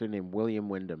character actor named William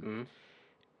Wyndham.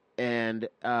 And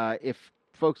if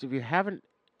you haven't,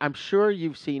 I'm sure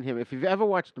you've seen him. If you've ever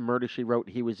watched The Murder, She Wrote,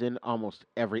 he was in almost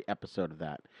every episode of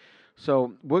that.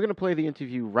 So we're going to play the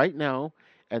interview right now,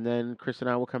 and then Chris and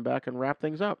I will come back and wrap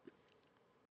things up.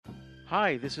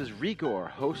 Hi, this is Rigor,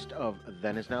 host of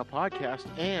Then Is Now podcast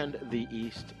and The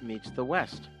East Meets the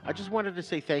West. I just wanted to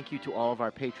say thank you to all of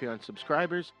our Patreon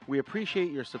subscribers. We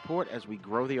appreciate your support as we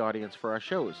grow the audience for our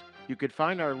shows. You could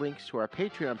find our links to our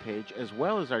Patreon page as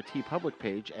well as our TeePublic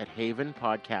page at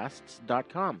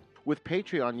havenpodcasts.com. With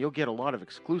Patreon, you'll get a lot of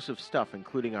exclusive stuff,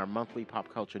 including our monthly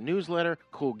pop culture newsletter,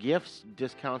 cool gifts,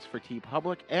 discounts for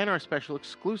TeePublic, and our special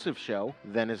exclusive show,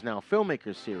 Then Is Now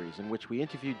Filmmakers series, in which we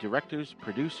interview directors,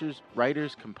 producers,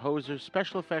 writers, composers,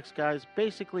 special effects guys,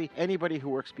 basically anybody who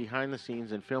works behind the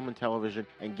scenes in film and television,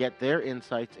 and get their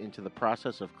insights into the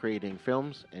process of creating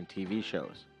films and TV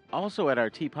shows. Also at our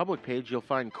TeePublic page, you'll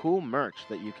find cool merch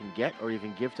that you can get or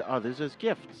even give to others as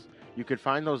gifts. You can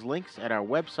find those links at our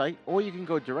website, or you can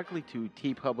go directly to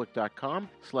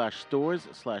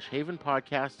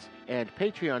teepublic.com/stores/havenpodcasts and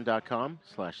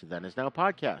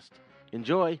patreon.com/thenisnowpodcast.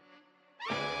 Enjoy!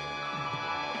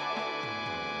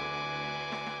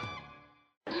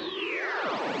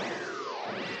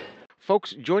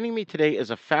 Folks, joining me today is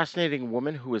a fascinating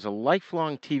woman who is a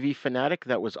lifelong TV fanatic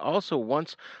that was also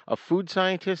once a food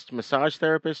scientist, massage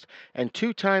therapist, and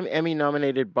two-time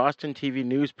Emmy-nominated Boston TV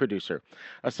news producer.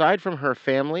 Aside from her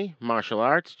family, martial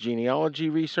arts, genealogy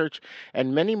research,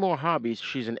 and many more hobbies,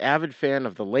 she's an avid fan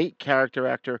of the late character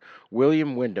actor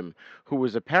William Windom, who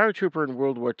was a paratrooper in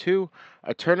World War II,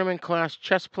 a tournament-class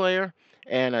chess player,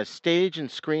 and a stage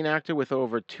and screen actor with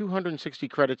over 260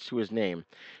 credits to his name.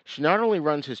 She not only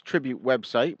runs his tribute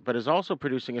website, but is also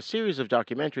producing a series of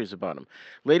documentaries about him.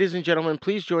 Ladies and gentlemen,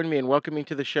 please join me in welcoming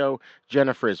to the show,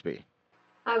 Jenna Frisby.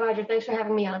 Hi, Roger. Thanks for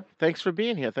having me on. Thanks for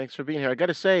being here. I got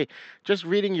to say, just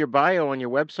reading your bio on your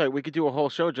website, we could do a whole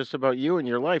show just about you and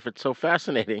your life. It's so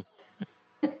fascinating.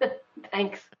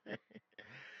 Thanks.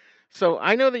 So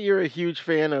I know that you're a huge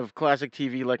fan of classic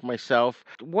TV like myself.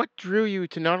 What drew you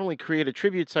to not only create a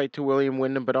tribute site to William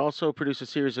Windom, but also produce a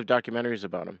series of documentaries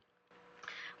about him?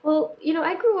 Well,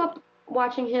 I grew up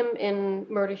watching him in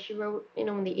Murder, She Wrote, in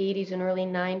the 80s and early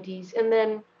 90s. And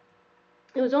then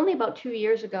it was only about 2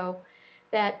 years ago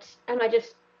and I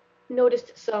just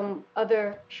noticed some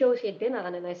other shows he had been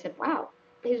on. And I said, wow,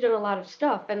 he's done a lot of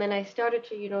stuff. And then I started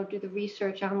to, do the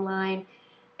research online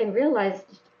and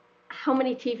realized how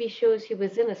many TV shows he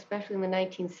was in, especially in the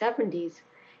 1970s.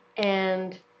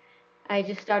 And I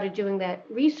just started doing that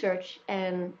research,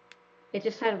 and it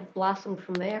just kind of blossomed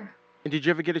from there. And did you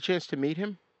ever get a chance to meet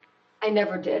him? I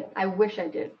never did. I wish I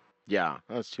did. Yeah,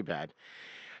 that's too bad.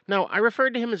 Now, I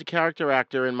referred to him as a character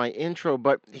actor in my intro,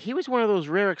 but he was one of those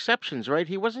rare exceptions, right?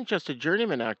 He wasn't just a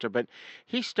journeyman actor, but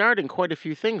he starred in quite a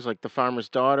few things like The Farmer's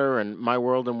Daughter and My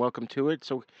World and Welcome to It.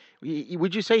 So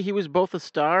would you say he was both a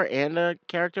star and a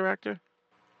character actor?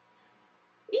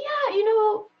 Yeah,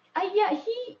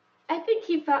 I think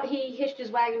he hitched his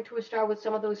wagon to a star with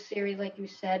some of those series, like you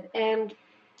said. And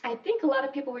I think a lot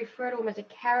of people refer to him as a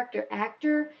character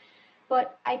actor,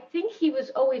 but I think he was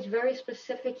always very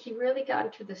specific. He really got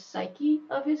into the psyche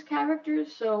of his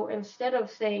characters. So instead of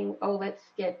saying, oh,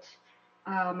 let's get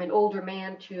an older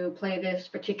man to play this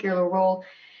particular role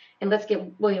and let's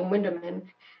get William Windom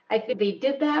in, I think they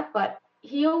did that, but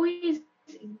he always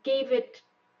gave it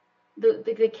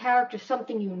the character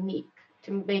something unique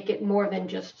to make it more than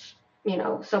just,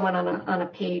 someone on a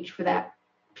page for that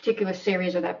particular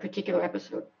series or that particular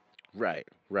episode. Right.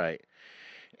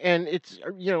 And it's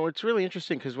really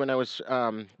interesting because when I was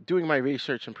doing my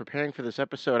research and preparing for this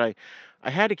episode, I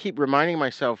had to keep reminding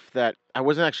myself that I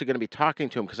wasn't actually going to be talking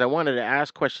to him because I wanted to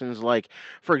ask questions like,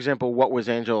 for example, what was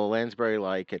Angela Lansbury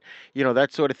like, and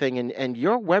that sort of thing. And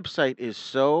your website is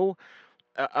so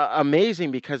amazing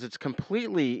because it's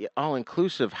completely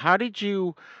all-inclusive. How did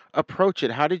you approach it?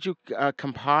 How did you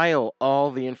compile all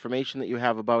the information that you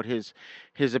have about his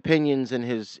opinions and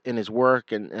his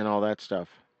work and all that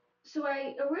stuff? So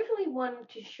I originally wanted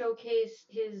to showcase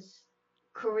his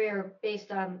career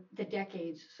based on the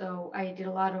decades. So I did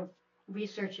a lot of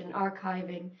research and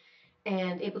archiving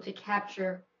and able to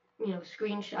capture,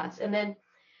 screenshots. And then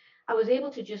I was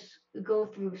able to just go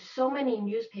through so many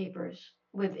newspapers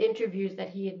with interviews that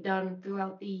he had done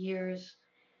throughout the years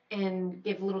and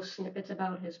give little snippets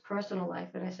about his personal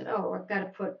life. And I said, oh, I've got to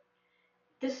put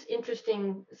this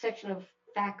interesting section of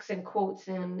facts and quotes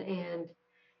in, and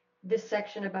this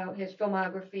section about his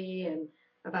filmography and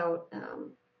about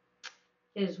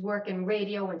his work in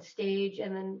radio and stage.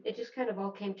 And then it just kind of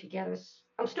all came together.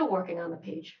 I'm still working on the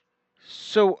page.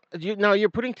 So now you're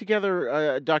putting together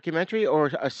a documentary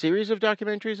or a series of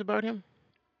documentaries about him?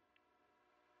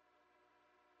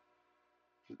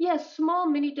 Yes, small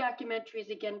mini documentaries,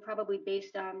 again, probably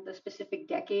based on the specific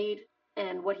decade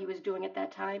and what he was doing at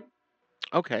that time.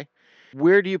 Okay.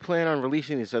 Where do you plan on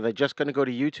releasing these? Are they just going to go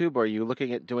to YouTube, or are you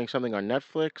looking at doing something on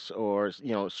Netflix or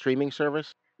streaming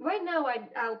service? Right now,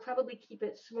 I'll probably keep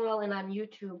it small and on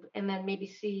YouTube, and then maybe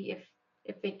see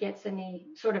if it gets any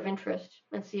sort of interest,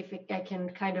 and see if I can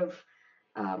kind of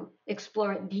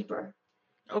explore it deeper,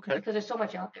 Okay. because there's so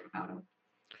much out there about them.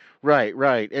 Right,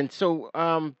 right. And so,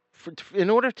 in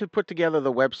order to put together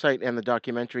the website and the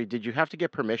documentary, did you have to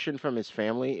get permission from his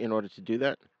family in order to do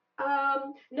that?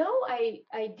 No, I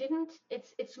didn't.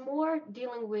 It's more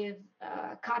dealing with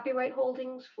copyright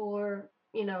holdings for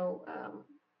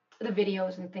the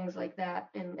videos and things like that,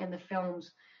 and the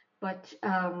films, but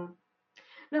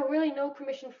no, really no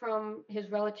permission from his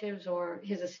relatives or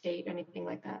his estate, anything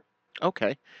like that.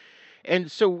 Okay. And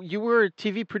so you were a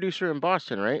TV producer in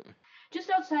Boston, right? Just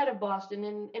outside of Boston,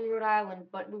 in Rhode Island,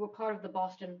 but we were part of the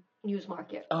Boston news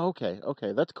market. Oh, okay,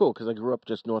 okay, that's cool because I grew up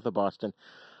just north of Boston.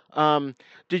 Um,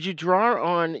 did you draw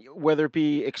on whether it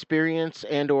be experience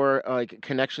and or like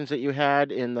connections that you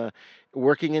had in the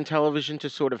working in television to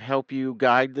sort of help you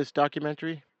guide this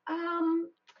documentary?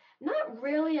 Not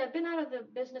really. I've been out of the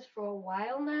business for a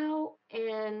while now,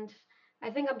 and I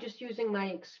think I'm just using my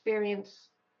experience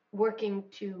working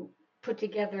to put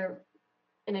together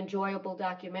an enjoyable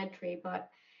documentary, but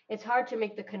it's hard to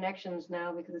make the connections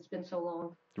now because it's been so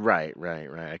long. Right,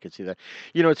 right, right. I could see that.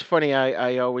 It's funny.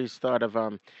 I always thought of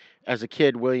as a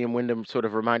kid, William Wyndham sort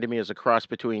of reminded me as a cross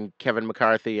between Kevin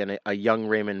McCarthy and a young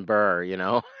Raymond Burr.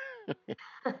 Yeah,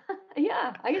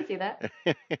 I can see that.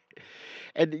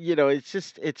 And it's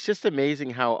just amazing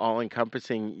how all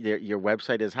encompassing your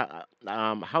website is.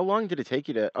 How long did it take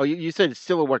you to? Oh, you said it's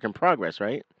still a work in progress,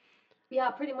 right? Yeah,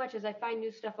 pretty much, as I find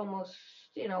new stuff almost,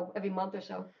 every month or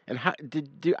so. And how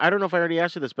did I don't know if I already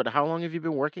asked you this, but how long have you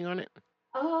been working on it?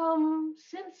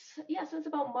 Since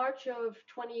about March of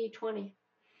 2020.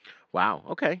 Wow.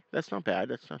 Okay, that's not bad.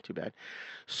 That's not too bad.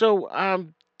 So,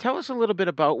 tell us a little bit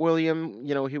about William.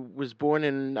 He was born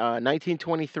in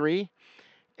 1923,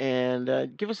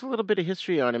 and give us a little bit of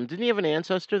history on him. Didn't he have an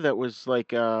ancestor that was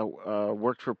like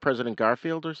worked for President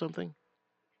Garfield or something?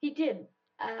 He did.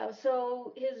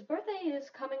 So his birthday is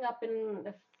coming up in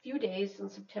a few days on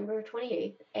September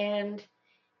 28th, and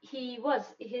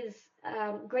his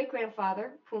great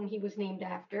grandfather, whom he was named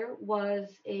after,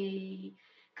 was a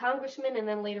congressman and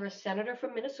then later a senator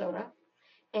from Minnesota,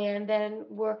 and then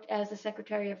worked as the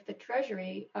Secretary of the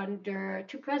Treasury under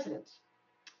two presidents.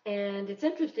 And it's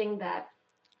interesting that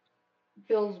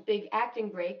Bill's big acting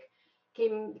break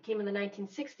came in the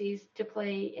 1960s to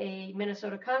play a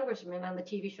Minnesota congressman on the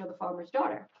TV show The Farmer's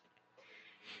Daughter.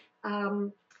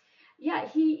 Yeah,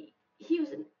 he was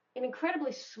an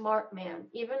incredibly smart man.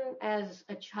 Even as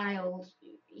a child,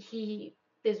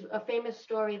 there's a famous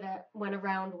story that went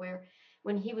around where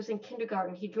when he was in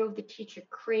kindergarten, he drove the teacher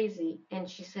crazy, and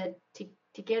she said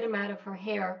to get him out of her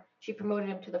hair, she promoted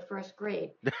him to the first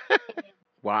grade.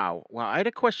 Wow. Wow. I had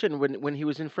a question when he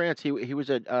was in France. He was he was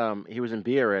in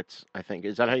Biarritz, I think.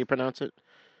 Is that how you pronounce it?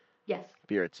 Yes.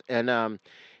 Biarritz. And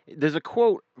there's a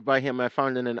quote by him I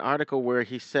found in an article where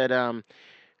he said,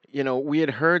 we had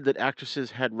heard that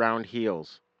actresses had round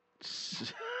heels.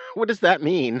 What does that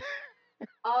mean?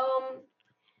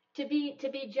 To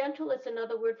be gentle, it's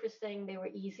another word for saying they were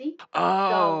easy. Oh,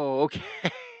 so okay.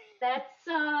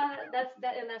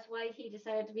 That's why he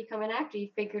decided to become an actor.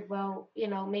 He figured, well,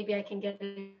 maybe I can get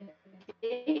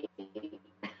a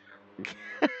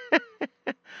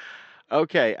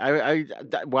Okay,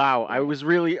 wow. I was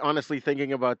really honestly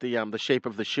thinking about the shape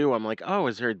of the shoe. I'm like, oh,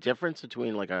 is there a difference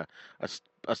between like a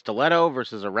stiletto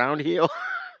versus a round heel?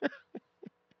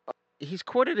 He's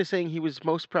quoted as saying he was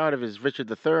most proud of his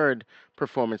Richard III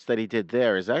performance that he did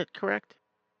there. Is that correct?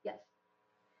 Yes.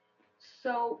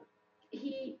 So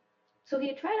he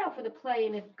had tried out for the play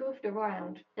and it goofed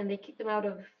around, and they kicked him out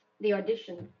of the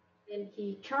audition. And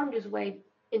he charmed his way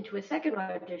into a second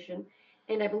audition,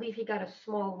 and I believe he got a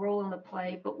small role in the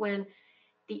play. But when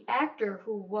the actor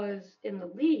who was in the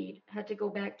lead had to go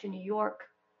back to New York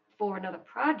for another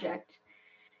project,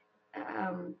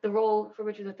 the role for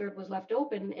Richard III was left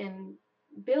open, and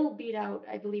Bill beat out,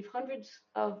 I believe, hundreds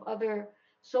of other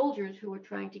soldiers who were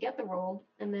trying to get the role,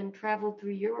 and then traveled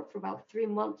through Europe for about 3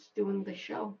 months doing the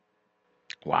show.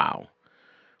 Wow.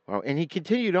 Wow. And he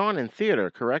continued on in theater,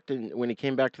 correct? And when he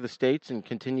came back to the States and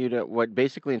continued at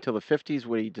basically until the 50s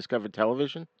when he discovered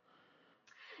television?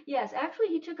 Yes, actually,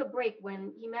 he took a break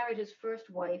when he married his first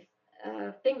wife.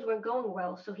 Things weren't going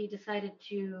well, so he decided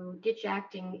to ditch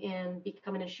acting and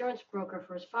become an insurance broker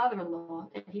for his father-in-law.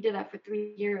 And he did that for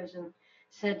 3 years and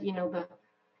said, the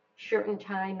shirt and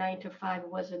tie 9 to 5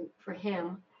 wasn't for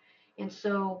him. And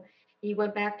so he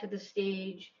went back to the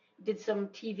stage, did some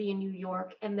TV in New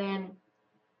York, and then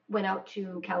went out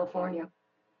to California.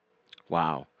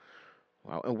 Wow.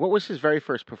 Wow. And what was his very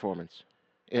first performance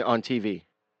on TV?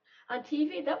 On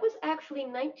TV, that was actually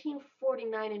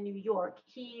 1949 in New York.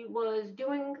 He was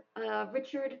doing I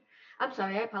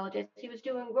apologize. He was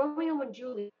doing Romeo and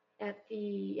Juliet at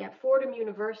Fordham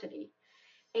University,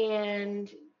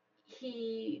 and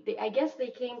I guess they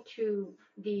came to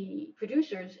the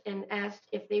producers and asked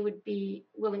if they would be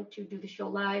willing to do the show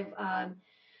live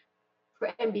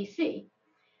for NBC.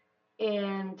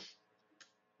 And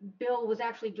Bill was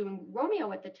actually doing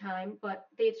Romeo at the time, but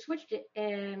they had switched it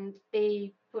and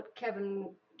they put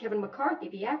Kevin McCarthy,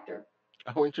 the actor,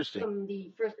 Oh, interesting. from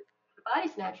the first Body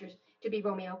Snatchers, to be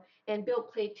Romeo, and Bill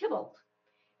played Tybalt,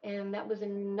 and that was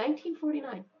in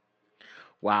 1949.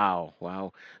 Wow,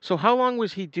 wow. So how long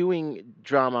was he doing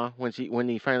drama when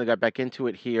he finally got back into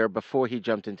it here before he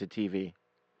jumped into TV?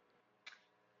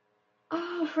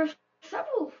 Oh, for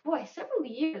several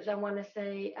years, I want to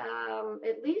say,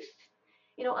 at least,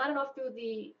 on and off through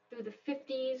the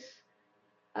 50s,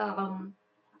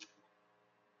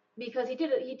 because he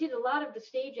did a lot of the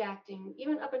stage acting,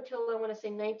 even up until I want to say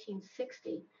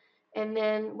 1960. And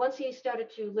then once he started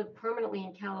to live permanently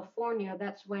in California,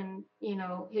 that's when,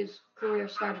 his career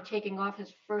started taking off.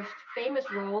 His first famous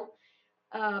role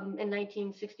in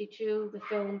 1962, the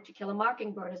film To Kill a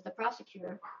Mockingbird, as the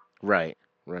prosecutor. Right,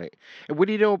 right. And what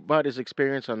do you know about his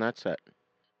experience on that set?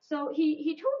 So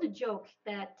he told a joke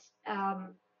that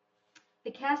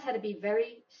the cast had to be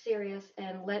very serious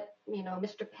and let,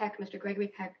 Mr.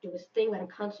 Gregory Peck do his thing, let him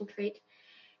concentrate.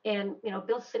 And,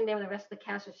 Bill's sitting there, and the rest of the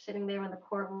cast are sitting there in the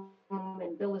courtroom,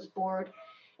 and Bill is bored.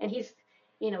 And he's,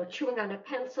 chewing on a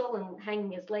pencil and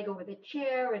hanging his leg over the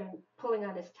chair and pulling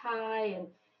on his tie. And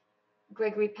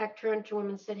Gregory Peck turned to him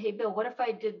and said, "Hey, Bill, what if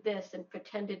I did this?" and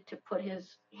pretended to put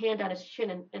his hand on his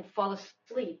chin and fall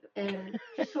asleep. And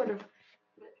just sort of,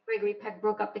 Gregory Peck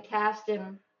broke up the cast,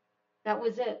 and that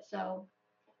was it. So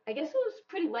I guess it was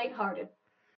pretty lighthearted.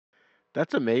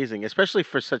 That's amazing, especially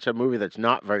for such a movie that's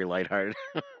not very lighthearted.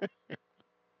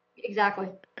 Exactly.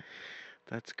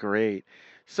 That's great.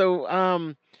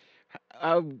 So,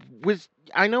 was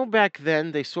I know back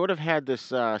then they sort of had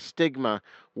this stigma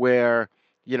where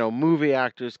movie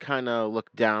actors kind of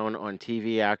looked down on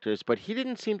TV actors, but he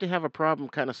didn't seem to have a problem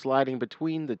kind of sliding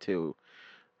between the two.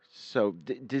 So,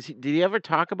 did he ever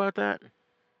talk about that?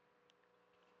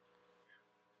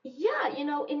 Yeah,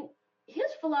 in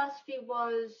his philosophy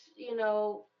was,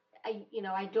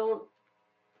 I don't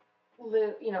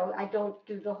live, I don't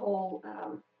do the whole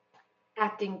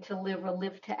acting to live or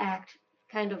live to act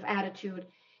kind of attitude.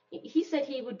 He said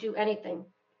he would do anything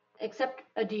except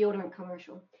a deodorant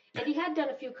commercial. And he had done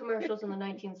a few commercials in the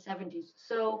 1970s.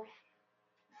 So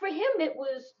for him, it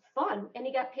was fun, and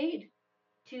he got paid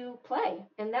to play.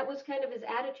 And that was kind of his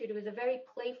attitude. It was a very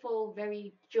playful,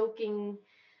 very joking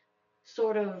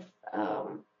sort of,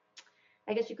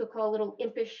 I guess you could call a little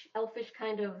impish, elfish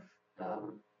kind of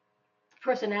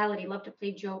personality. Loved to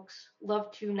play jokes,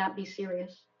 loved to not be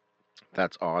serious.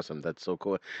 That's awesome. That's so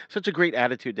cool. Such a great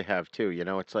attitude to have too.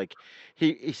 It's like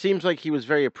he seems like he was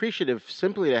very appreciative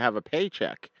simply to have a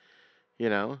paycheck. You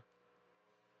know.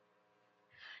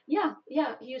 Yeah.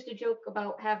 He used to joke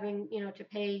about having, to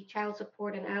pay child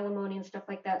support and alimony and stuff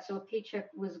like that. So a paycheck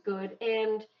was good.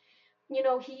 And,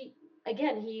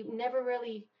 he never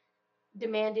really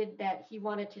demanded that he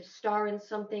wanted to star in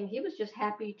something. He was just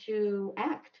happy to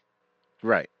act.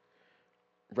 Right.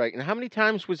 Right. And how many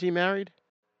times was he married?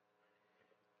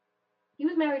 He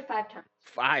was married 5 times.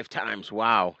 5 times.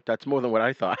 Wow. That's more than what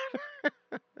I thought.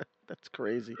 That's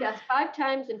crazy. Yes, 5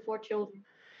 times and 4 children.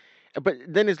 But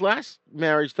then his last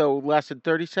marriage, though, lasted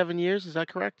 37 years. Is that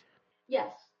correct?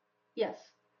 Yes.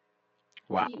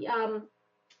 Wow.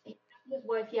 His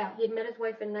wife, he had met his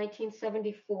wife in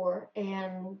 1974,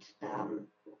 and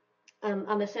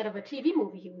on the set of a TV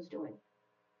movie he was doing.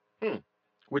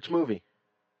 Which movie?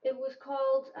 It was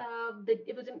called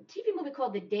it was a TV movie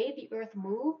called The Day the Earth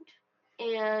Moved,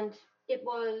 and it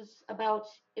was about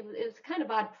it was kind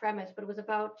of odd premise, but it was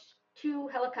about 2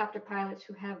 helicopter pilots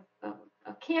who have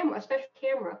a special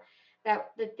camera that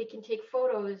they can take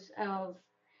photos of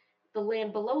the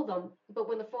land below them, but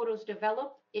when the photos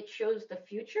develop, it shows the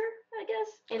future, I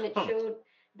guess, and it showed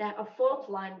that a fault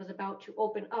line was about to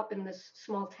open up in this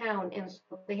small town, and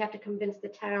so they have to convince the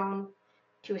town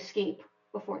to escape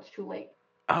before it's too late.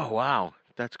 Oh, wow.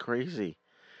 That's crazy.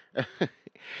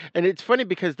 And it's funny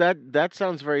because that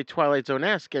sounds very Twilight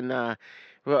Zone-esque, and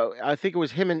well, I think it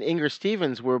was him and Inger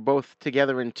Stevens were both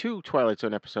together in 2 Twilight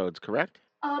Zone episodes, correct?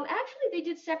 Actually, they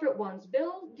did separate ones.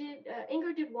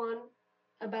 Inger did one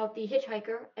about the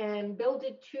hitchhiker, and Bill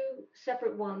did 2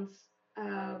 separate ones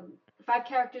Five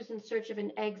Characters in Search of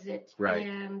an Exit, Right.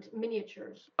 and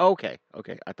Miniatures. Okay,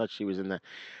 okay. I thought she was in that.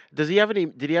 Does he have any?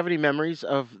 Did he have any memories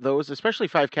of those, especially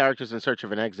Five Characters in Search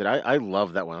of an Exit? I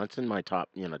love that one. That's in my top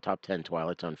 10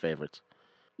 Twilight Zone favorites.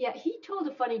 Yeah, he told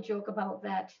a funny joke about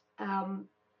that.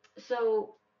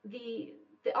 So the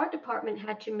art department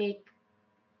had to make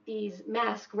these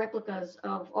mask replicas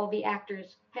of all the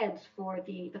actors' heads for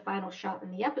the final shot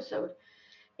in the episode.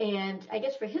 And I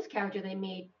guess for his character, they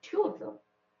made two of them.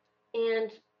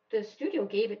 And the studio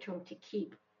gave it to him to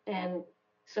keep. And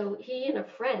so he and a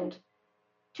friend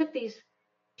took these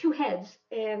two heads,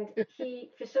 and he,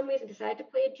 for some reason, decided to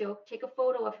play a joke, take a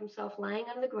photo of himself lying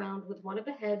on the ground with one of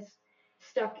the heads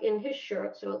stuck in his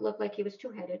shirt, so it looked like he was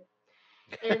two-headed,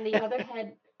 and the other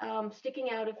head sticking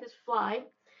out of his fly,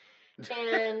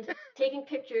 and taking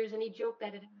pictures, and he joked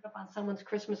that it ended up on someone's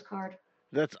Christmas card.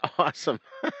 That's awesome.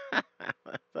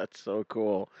 That's so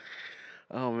cool.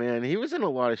 Oh man, he was in a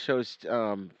lot of shows.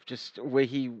 Just where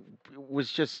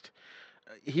was just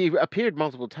he appeared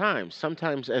multiple times,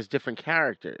 sometimes as different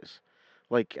characters.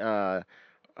 Like I'm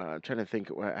trying to think.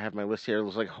 I have my list here. It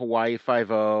was like Hawaii Five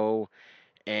O,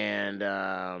 and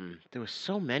there were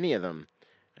so many of them.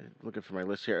 I'm looking for my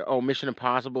list here. Oh, Mission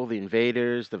Impossible, The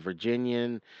Invaders, The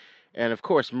Virginian, and of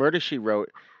course Murder She Wrote.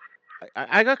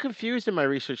 I got confused in my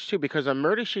research too because on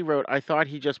Murder She Wrote, I thought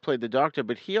he just played the doctor,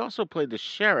 but he also played the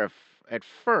sheriff at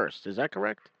first. Is that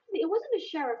correct? It wasn't a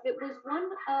sheriff. It was one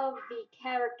of the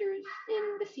characters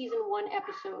in the season 1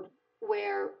 episode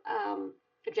where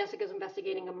Jessica's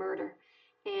investigating a murder,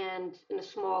 and in a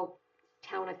small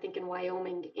town, I think in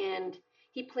Wyoming, and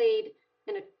he played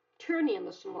an attorney in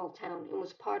the small town and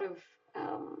was part of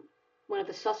one of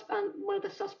the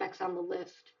suspects on the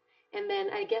list. And then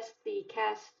I guess the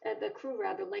crew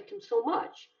liked him so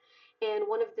much, and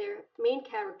one of their main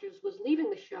characters was leaving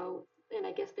the show, and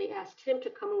I guess they asked him to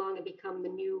come along and become the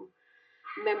new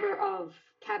member of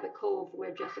Cabot Cove,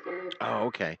 where Jessica lived. Oh,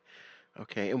 okay,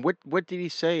 okay. And what did he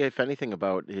say, if anything,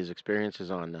 about his experiences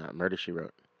on Murder She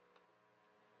Wrote?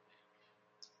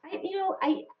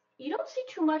 You don't see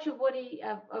too much of what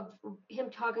of him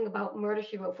talking about Murder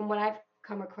She Wrote from what I've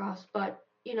come across, but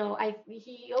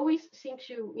he always seemed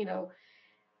to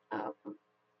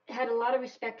had a lot of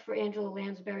respect for Angela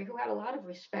Lansbury, who had a lot of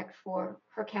respect for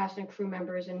her cast and crew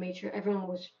members, and made sure everyone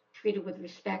was treated with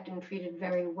respect and treated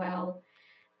very well.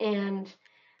 And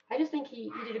I just think he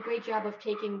did a great job of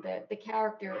taking the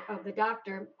character of the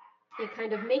doctor and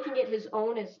kind of making it his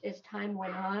own as time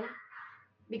went on.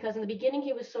 Because in the beginning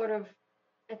he was sort of,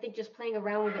 I think, just playing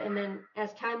around with it, and then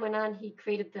as time went on, he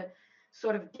created the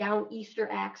sort of down Easter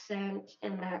accent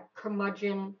and that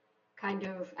curmudgeon kind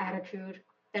of attitude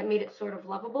that made it sort of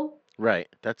lovable. Right,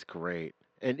 that's great.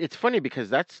 And it's funny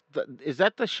because is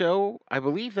that the show? I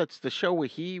believe that's the show where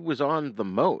he was on the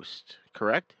most,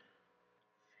 correct?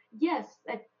 Yes,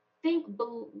 I think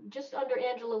just under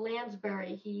Angela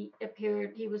Lansbury, he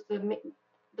appeared. He was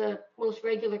the most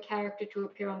regular character to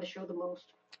appear on the show the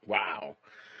most. Wow.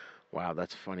 Wow,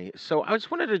 that's funny. So I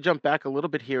just wanted to jump back a little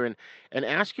bit here and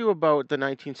ask you about the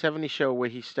 1970 show where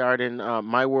he starred in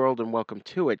My World and Welcome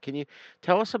to It. Can you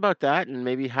tell us about that and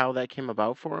maybe how that came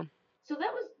about for him? So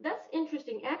that's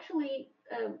interesting. Actually,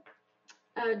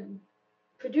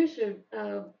 producer,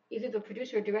 either the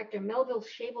producer or director, Melville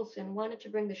Shavelson, wanted to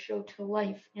bring the show to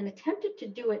life and attempted to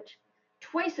do it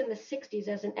twice in the 60s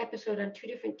as an episode on two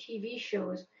different TV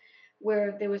shows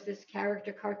where there was this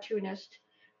character cartoonist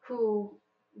who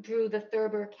drew the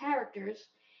Thurber characters,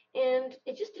 and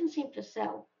it just didn't seem to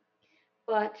sell.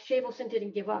 But Shavelson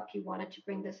didn't give up. He wanted to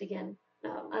bring this again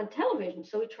on television,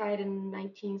 so he tried in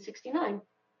 1969.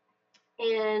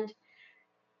 And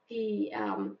the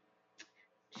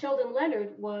Sheldon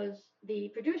Leonard was the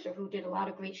producer who did a lot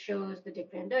of great shows, the Dick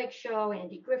Van Dyke Show,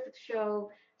 Andy Griffith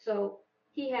Show. So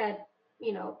he had,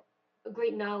 a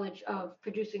great knowledge of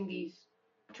producing these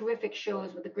terrific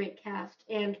shows with a great cast.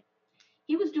 And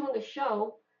he was doing a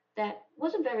show that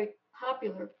wasn't very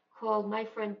popular called My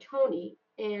Friend Tony,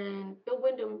 and Bill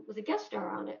Wyndham was a guest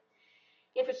star on it.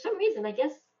 And for some reason, I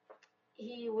guess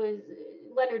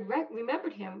Leonard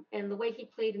remembered him and the way he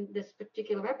played in this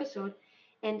particular episode,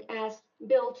 and asked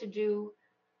Bill to do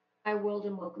My World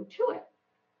and Welcome to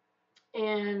It.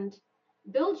 And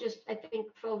Bill just, I think,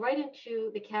 fell right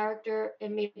into the character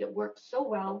and made it work so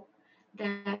well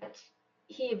that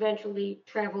he eventually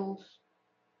traveled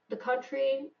the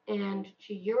country and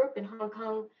to Europe and Hong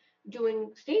Kong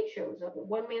doing stage shows of it,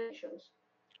 one-man shows.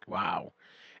 Wow.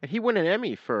 And he won an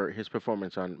Emmy for his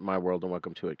performance on My World and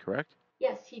Welcome to It, correct?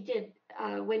 Yes, he did.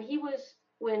 When he was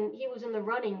in the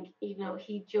running,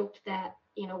 he joked that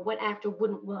what actor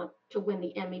wouldn't want to win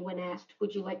the Emmy when asked,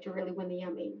 would you like to really win the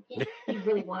Emmy? He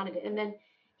really wanted it. And then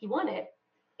he won it,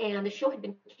 and the show had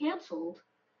been canceled.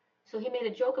 So he made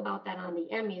a joke about that on the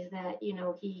Emmys that,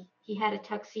 he had a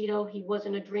tuxedo, he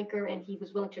wasn't a drinker, and he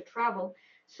was willing to travel.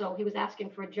 So he was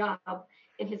asking for a job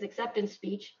in his acceptance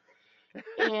speech.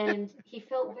 And he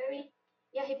felt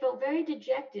very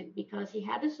dejected because he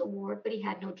had this award, but he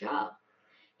had no job.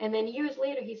 And then years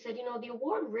later, he said, the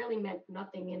award really meant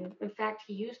nothing. And in fact,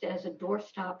 he used it as a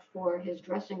doorstop for his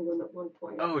dressing room at one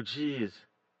point. Oh, geez.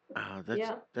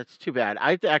 That's too bad.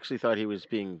 I actually thought he was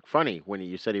being funny when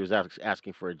you said he was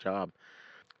asking for a job.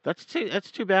 That's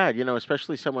too bad.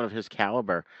 Especially someone of his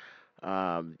caliber.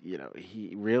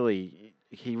 He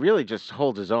really just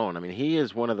holds his own. I mean, he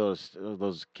is one of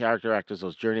those character actors,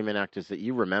 those journeyman actors that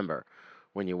you remember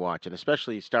when you watch it,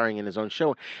 especially starring in his own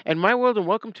show. And My World and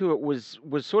Welcome to It was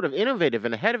sort of innovative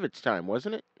and ahead of its time,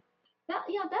 wasn't it?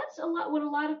 That's what a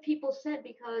lot of people said,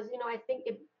 because I think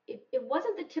it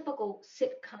wasn't the typical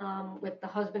sitcom with the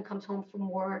husband comes home from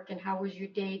work and how was your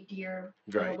day, dear?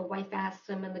 Right. The wife asks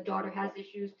him and the daughter has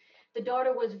issues. The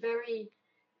daughter was very,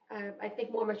 I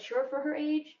think, more mature for her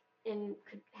age and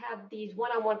could have these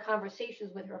one-on-one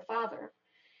conversations with her father.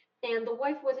 And the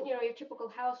wife wasn't, your typical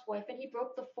housewife, and he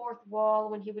broke the fourth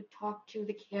wall when he would talk to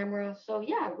the camera. So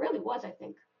yeah, it really was, I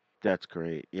think. That's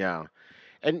great. Yeah.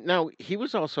 And now he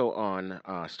was also on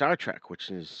Star Trek,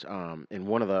 which is in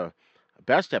one of the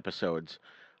best episodes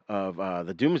of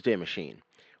the Doomsday Machine,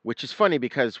 which is funny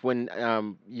because when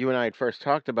you and I had first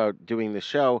talked about doing the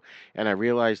show, and I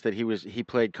realized that he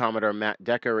played Commodore Matt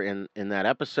Decker in that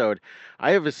episode,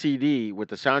 I have a CD with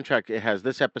the soundtrack. It has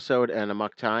this episode and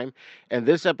Amok Time, and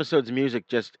this episode's music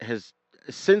just has,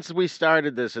 since we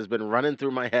started this, has been running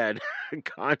through my head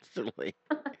constantly.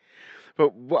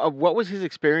 But what was his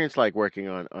experience like working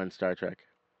on Star Trek?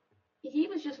 He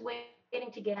was just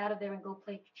waiting to get out of there and go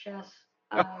play chess.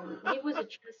 He was a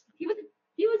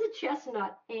chess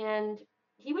nut, and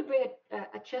he would bring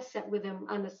a chess set with him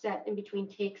on the set in between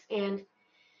takes. And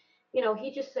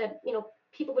he just said,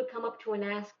 people would come up to him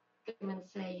and ask him and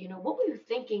say, what were you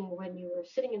thinking when you were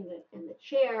sitting in the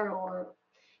chair? Or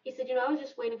he said, I was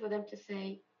just waiting for them to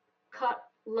say, cut,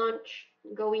 lunch,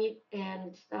 go eat,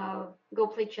 and go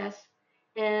play chess.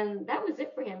 And that was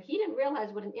it for him. He didn't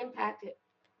realize what an impact it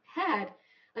had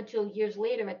until years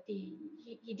later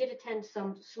he did attend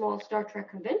some small Star Trek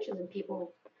conventions, and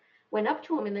people went up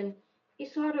to him, and then he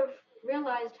sort of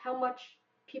realized how much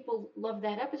people loved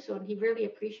that episode, and he really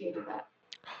appreciated that.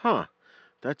 Huh.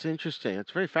 That's interesting.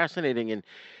 That's very fascinating.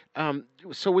 And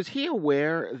so was he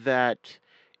aware that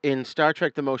in Star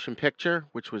Trek The Motion Picture,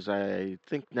 which was, I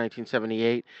think,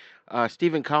 1978,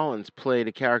 Stephen Collins played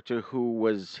a character who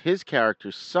was his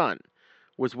character's son.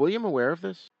 Was William aware of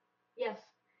this?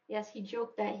 Yes, he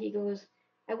joked that. He goes,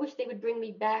 I wish they would bring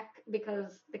me back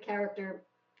because the character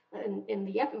in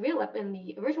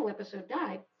the original episode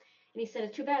died. And he said,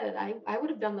 it's too bad that I would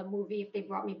have done the movie if they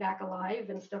brought me back alive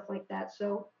and stuff like that.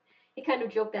 So he kind of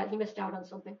joked that he missed out on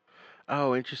something.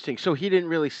 Oh, interesting. So he didn't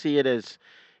really see it as,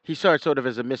 he saw it sort of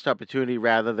as a missed opportunity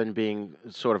rather than being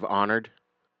sort of honored?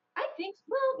 I think,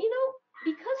 well,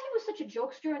 because he was such a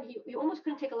jokester and you almost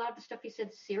couldn't take a lot of the stuff he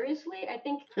said seriously, I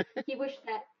think he wished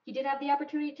that he did have the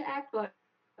opportunity to act, but,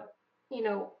 he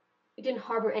didn't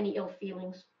harbor any ill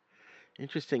feelings.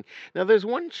 Interesting. Now, there's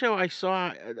one show I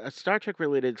saw, a Star Trek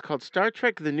related. It's called Star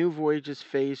Trek: The New Voyages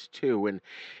Phase 2, and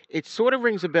it sort of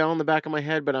rings a bell in the back of my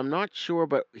head, but I'm not sure.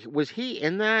 But was he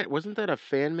in that? Wasn't that a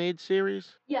fan-made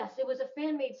series? Yes, it was a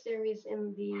fan-made series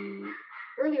in the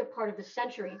earlier part of the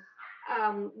century,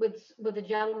 with a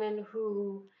gentleman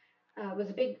who was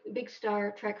a big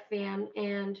Star Trek fan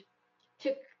and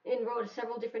wrote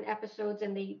several different episodes,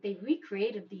 and they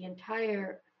recreated the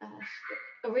entire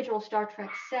original Star Trek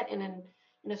set in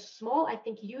a small, I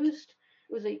think, it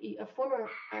was a former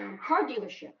car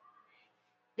dealership.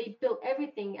 They built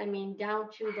everything, down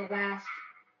to the last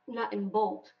nut and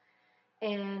bolt.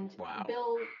 And wow.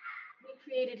 Bill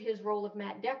recreated his role of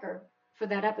Matt Decker for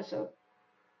that episode.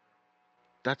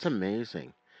 That's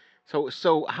amazing.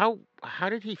 So how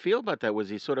did he feel about that? Was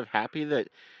he sort of happy that,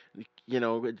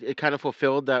 it kind of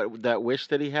fulfilled that wish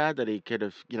that he had, that he could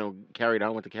have, carried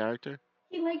on with the character?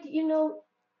 He liked,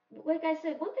 like I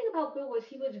said, one thing about Bill was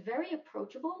he was very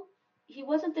approachable. He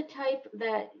wasn't the type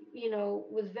that,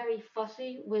 was very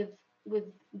fussy with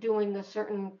doing a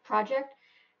certain project.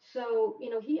 So,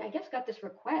 he, I guess, got this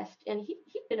request, and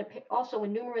he'd been also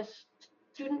in numerous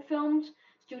student films.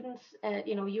 Students at,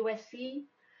 USC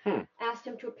asked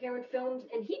him to appear in films,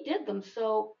 and he did them.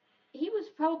 So he was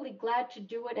probably glad to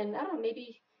do it, and I don't know,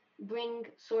 maybe bring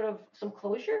sort of some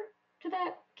closure to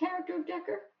that character of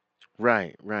Decker.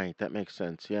 Right, right. That makes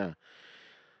sense. Yeah.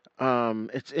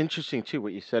 It's interesting too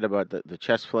what you said about the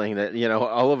chess playing that,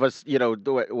 all of us,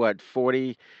 what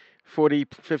 50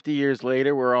 years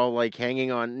later, we're all like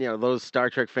hanging on, those Star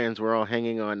Trek fans were all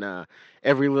hanging on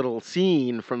every little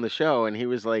scene from the show, and he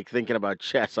was like thinking about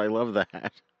chess. I love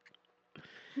that.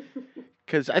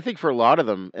 Because I think for a lot of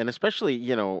them, and especially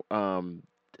even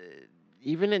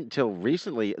until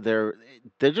recently, they're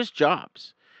just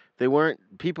jobs. They weren't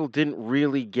people didn't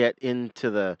really get into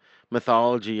the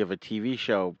mythology of a TV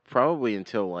show probably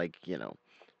until like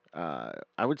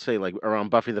I would say like around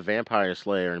Buffy the Vampire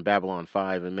Slayer and Babylon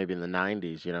 5 and maybe in the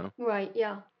 90s. Right,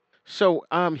 yeah. So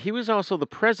he was also the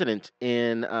president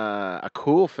in a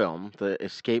cool film, The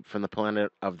Escape from the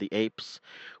Planet of the Apes,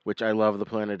 which I love the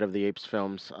Planet of the Apes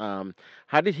films.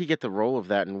 How did he get the role of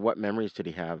that, and what memories did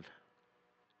he have?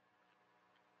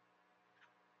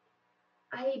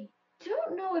 I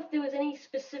don't know if there was any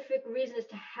specific reason as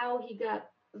to how he got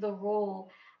the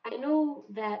role. I know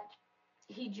that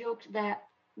he joked that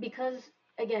because,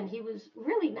 again, he was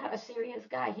really not a serious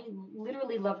guy. He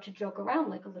literally loved to joke around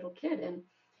like a little kid. And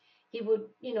he would,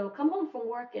 come home from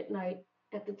work at night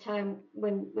at the time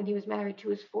when he was married to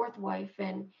his fourth wife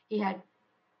and he had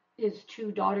his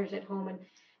two daughters at home. And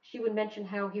she would mention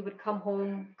how he would come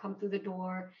home, come through the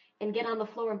door, and get on the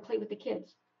floor and play with the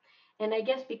kids. And I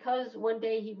guess because one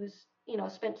day he was,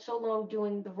 spent so long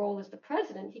doing the role as the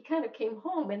president, he kind of came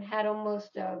home and had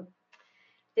almost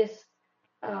this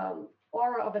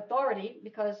aura of authority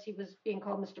because he was being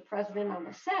called Mr. President on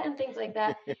the set and things like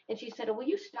that. And she said, "Oh, will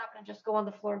you stop and just go on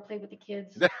the floor and play with the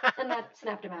kids?" And that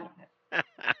snapped him out of it.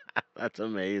 That's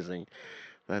amazing.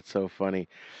 That's so funny.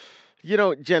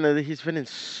 Jenna, he's been in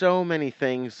so many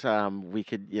things. We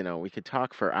could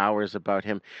talk for hours about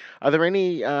him. Are there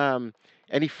any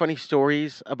funny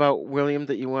stories about William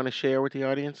that you want to share with the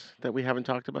audience that we haven't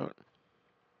talked about?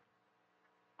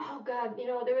 Oh God,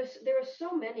 there was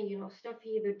so many, stuff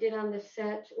he either did on the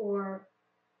set or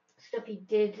stuff he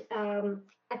did. I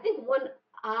think one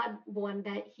odd one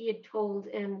that he had told,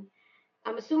 and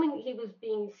I'm assuming he was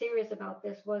being serious about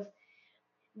this, was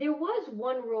there was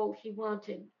one role he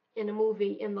wanted in a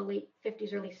movie in the late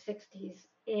 50s, early 60s,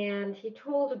 and he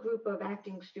told a group of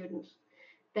acting students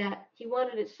that he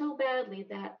wanted it so badly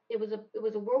that it was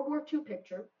a World War II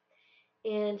picture,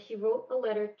 and he wrote a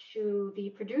letter to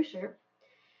the producer,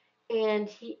 and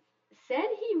he said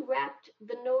he wrapped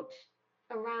the note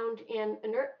around an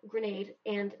inert grenade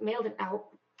and mailed it out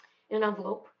in an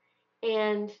envelope,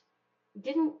 and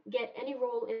didn't get any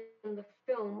role in the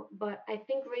film, but I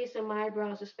think raised some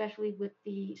eyebrows, especially with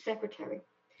the secretary.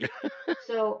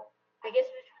 So I guess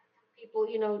we're trying to tell people,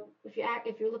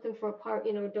 if you're looking for a part,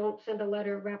 don't send a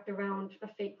letter wrapped around a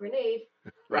fake grenade.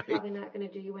 Right. It's probably not going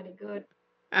to do you any good.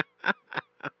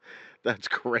 That's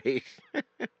great.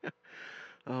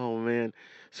 Oh man.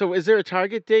 So is there a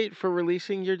target date for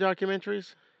releasing your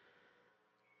documentaries?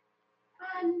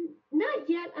 Not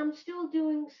yet. I'm still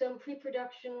doing some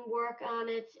pre-production work on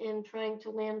it and trying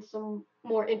to land some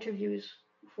more interviews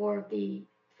for the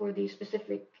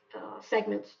specific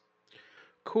segments.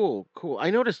 Cool, cool. I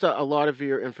noticed a lot of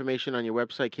your information on your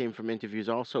website came from interviews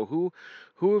also. Who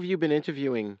have you been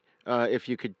interviewing, if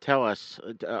you could tell us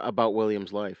about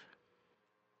William's life?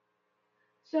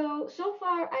 So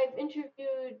far, I've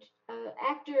interviewed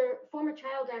former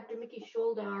child actor Mickey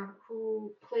Sholdar,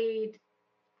 who played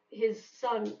his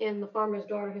son in The Farmer's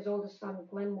Daughter, his oldest son,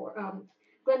 Glenn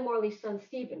Morley's son,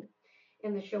 Stephen,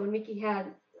 in the show. And Mickey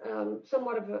had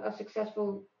somewhat of a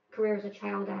successful career as a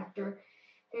child actor.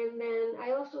 And then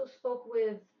I also spoke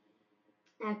with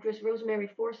actress Rosemary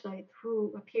Forsyth,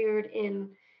 who appeared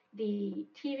in the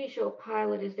TV show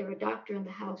pilot Is There a Doctor in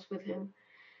the House with Him?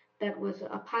 That was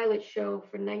a pilot show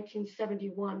for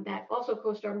 1971 that also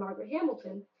co-starred Margaret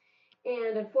Hamilton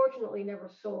and unfortunately never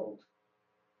sold.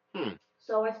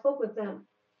 So I spoke with them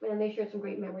and they shared some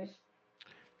great memories.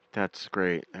 That's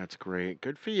great. That's great.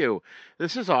 Good for you.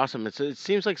 This is awesome. It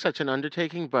seems like such an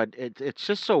undertaking, but it's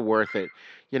just so worth it.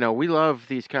 We love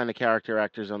these kind of character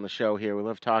actors on the show here. We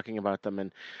love talking about them,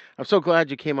 and I'm so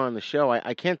glad you came on the show.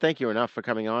 I can't thank you enough for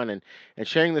coming on and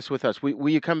sharing this with us. Will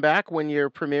you come back when you're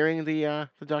premiering the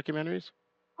documentaries?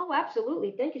 Oh,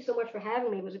 absolutely. Thank you so much for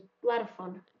having me. It was a lot of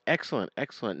fun. Excellent.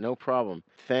 Excellent. No problem.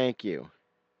 Thank you.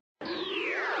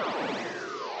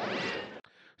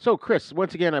 So, Chris,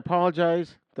 once again, I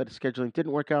apologize that the scheduling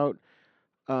didn't work out.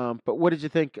 But what did you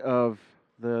think of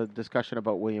the discussion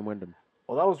about William Wyndham?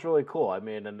 Well, that was really cool. I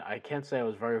mean, and I can't say I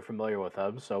was very familiar with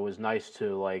him, so it was nice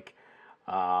to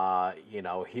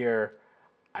hear,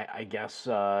 I guess,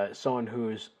 someone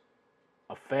who's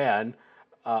a fan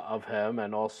of him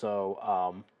and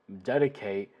also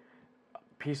dedicate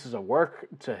pieces of work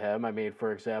to him. I mean,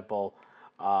 for example,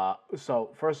 so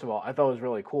first of all, I thought it was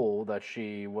really cool that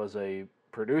she was a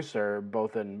producer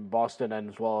both in Boston and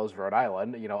as well as Rhode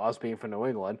Island. You know, us being from New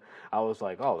England, I was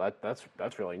like, oh,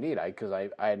 that's really neat. Because I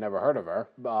had never heard of her.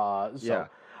 Yeah.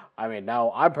 I mean,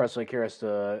 now I'm personally curious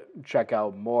to check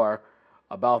out more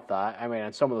about that. I mean,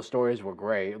 and some of the stories were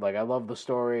great. Like, I love the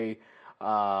story.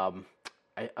 I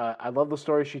love the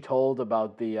story she told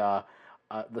about the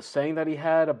saying that he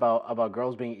had about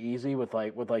girls being easy with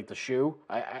the shoe.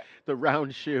 The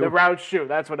round shoe. The round shoe.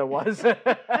 That's what it was.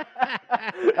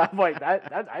 I'm like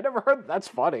that. I never heard. That's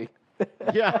funny.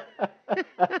 Yeah.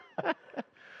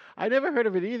 I never heard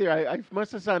of it either. I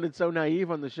must have sounded so naive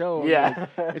on the show. Yeah.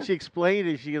 Like, and she explained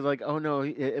it. She was like, "Oh no,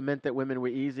 it meant that women were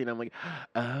easy." And I'm like,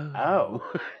 "Oh,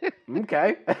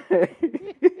 okay."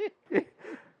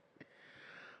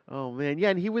 Oh man, yeah.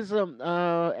 And he was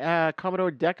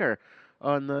Commodore Decker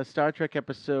on the Star Trek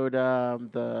episode. I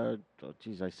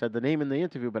said the name in the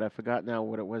interview, but I forgot now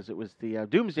what it was. It was the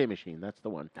Doomsday Machine. That's the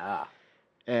one.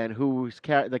 And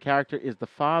the character is the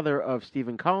father of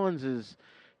Stephen Collins's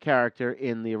character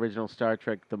in the original Star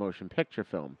Trek the motion picture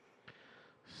film.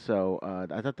 So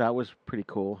I thought that was pretty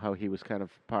cool how he was kind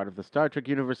of part of the Star Trek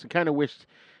universe, and kind of wished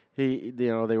they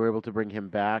were able to bring him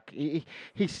back. He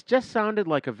just sounded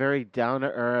like a very down to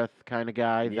earth kind of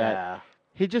guy. That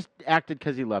he just acted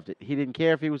because he loved it. He didn't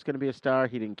care if he was going to be a star.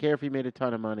 He didn't care if he made a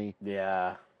ton of money.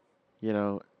 Yeah. You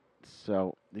know,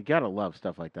 so you gotta love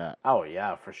stuff like that. Oh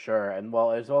yeah, for sure. And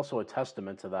well, it's also a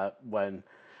testament to that when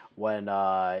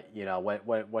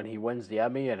he wins the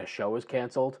Emmy and a show is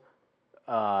canceled.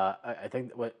 I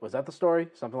think was that the story?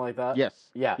 Something like that.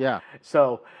 Yes. Yeah.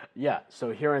 Yeah.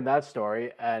 So hearing that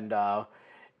story and how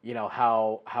he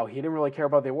didn't really care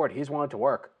about the award. He's wanted to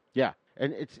work. Yeah.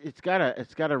 And it's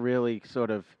gotta really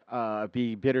sort of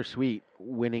be bittersweet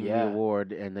winning the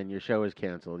award and then your show is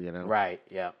canceled. You know. Right.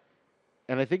 Yeah.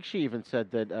 And I think she even said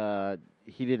that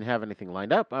he didn't have anything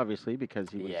lined up, obviously, because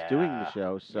he was doing the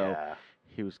show. So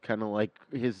he was kind of like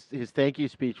his thank you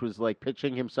speech was like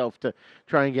pitching himself to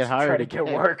try and get hired to again.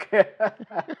 Get work.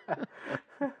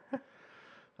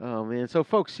 Oh man! So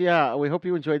folks, we hope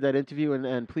you enjoyed that interview,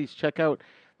 and please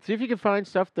see if you can find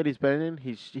stuff that he's been in.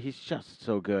 He's just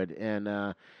so good,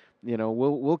 and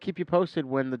we'll keep you posted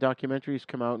when the documentaries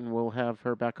come out, and we'll have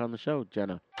her back on the show,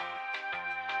 Jenna.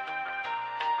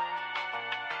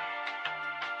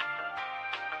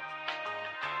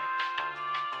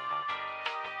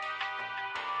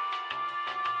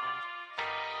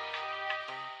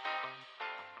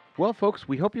 Well, folks,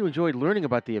 we hope you enjoyed learning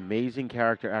about the amazing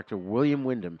character actor William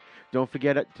Wyndham. Don't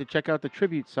forget to check out the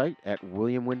tribute site at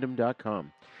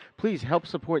williamwyndham.com. Please help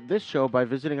support this show by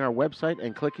visiting our website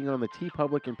and clicking on the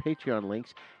TeePublic and Patreon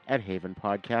links at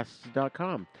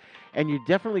havenpodcasts.com. And you're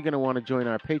definitely going to want to join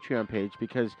our Patreon page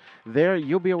because there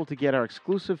you'll be able to get our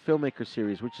exclusive filmmaker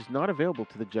series, which is not available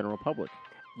to the general public.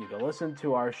 You can listen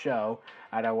to our show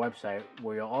at our website,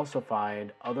 where you'll also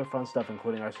find other fun stuff,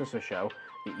 including our sister show,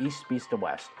 The East Beats the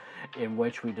West, in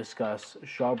which we discuss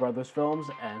Shaw Brothers films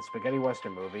and spaghetti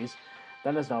western movies.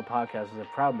 Then Is Now Podcast is a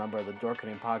proud member of the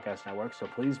Dorkening Podcast Network, so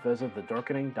please visit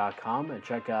thedorkening.com and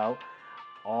check out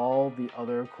all the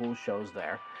other cool shows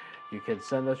there. You can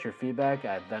send us your feedback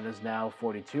at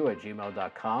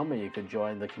thenisnow42@gmail.com, and you can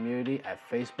join the community at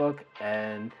Facebook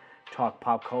and talk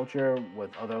pop culture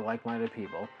with other like-minded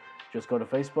people. Just go to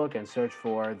Facebook and search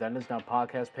for Then Is Now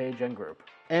Podcast page and group.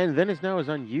 And Then Is Now is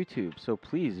on YouTube, so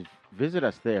please visit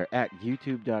us there at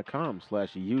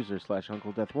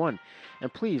youtube.com/user/UncleDeath1.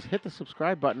 And please hit the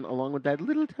subscribe button along with that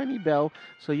little tiny bell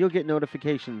so you'll get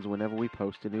notifications whenever we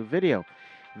post a new video.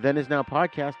 Then Is Now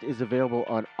Podcast is available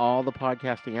on all the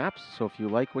podcasting apps, so if you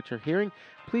like what you're hearing,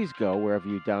 please go wherever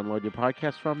you download your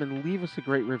podcast from and leave us a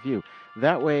great review.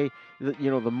 That way,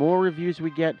 the more reviews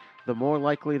we get, the more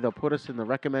likely they'll put us in the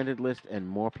recommended list and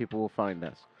more people will find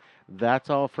us. That's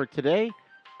all for today.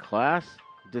 Class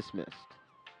dismissed.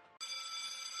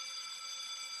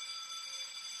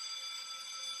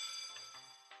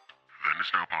 Then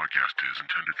Is Now Podcast is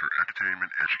intended for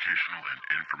entertainment, educational, and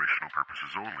informational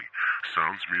purposes only.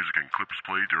 Sounds, music, and clips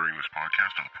played during this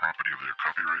podcast are the property of their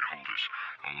copyright holders.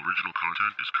 All original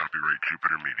content is copyright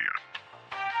Jupiter Media.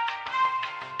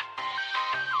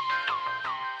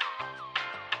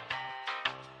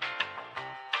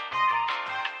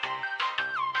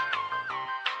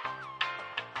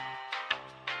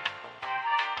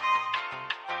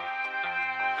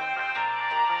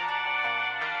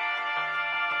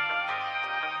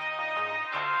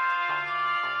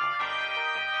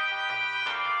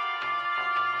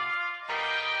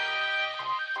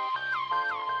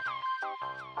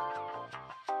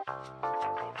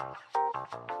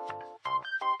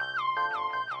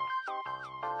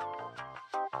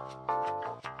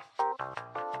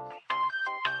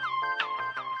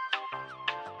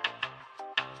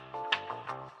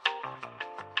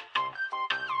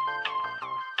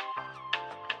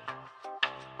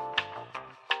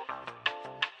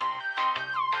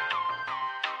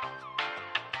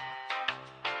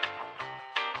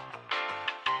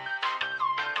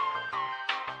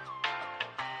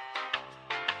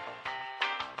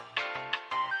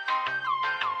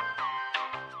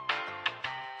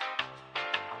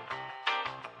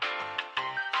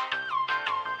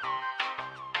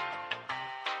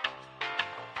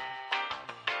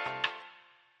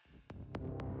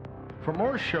 For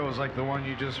more shows like the one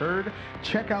you just heard,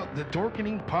 check out the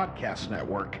Dorkening Podcast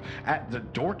Network at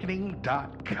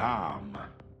thedorkening.com.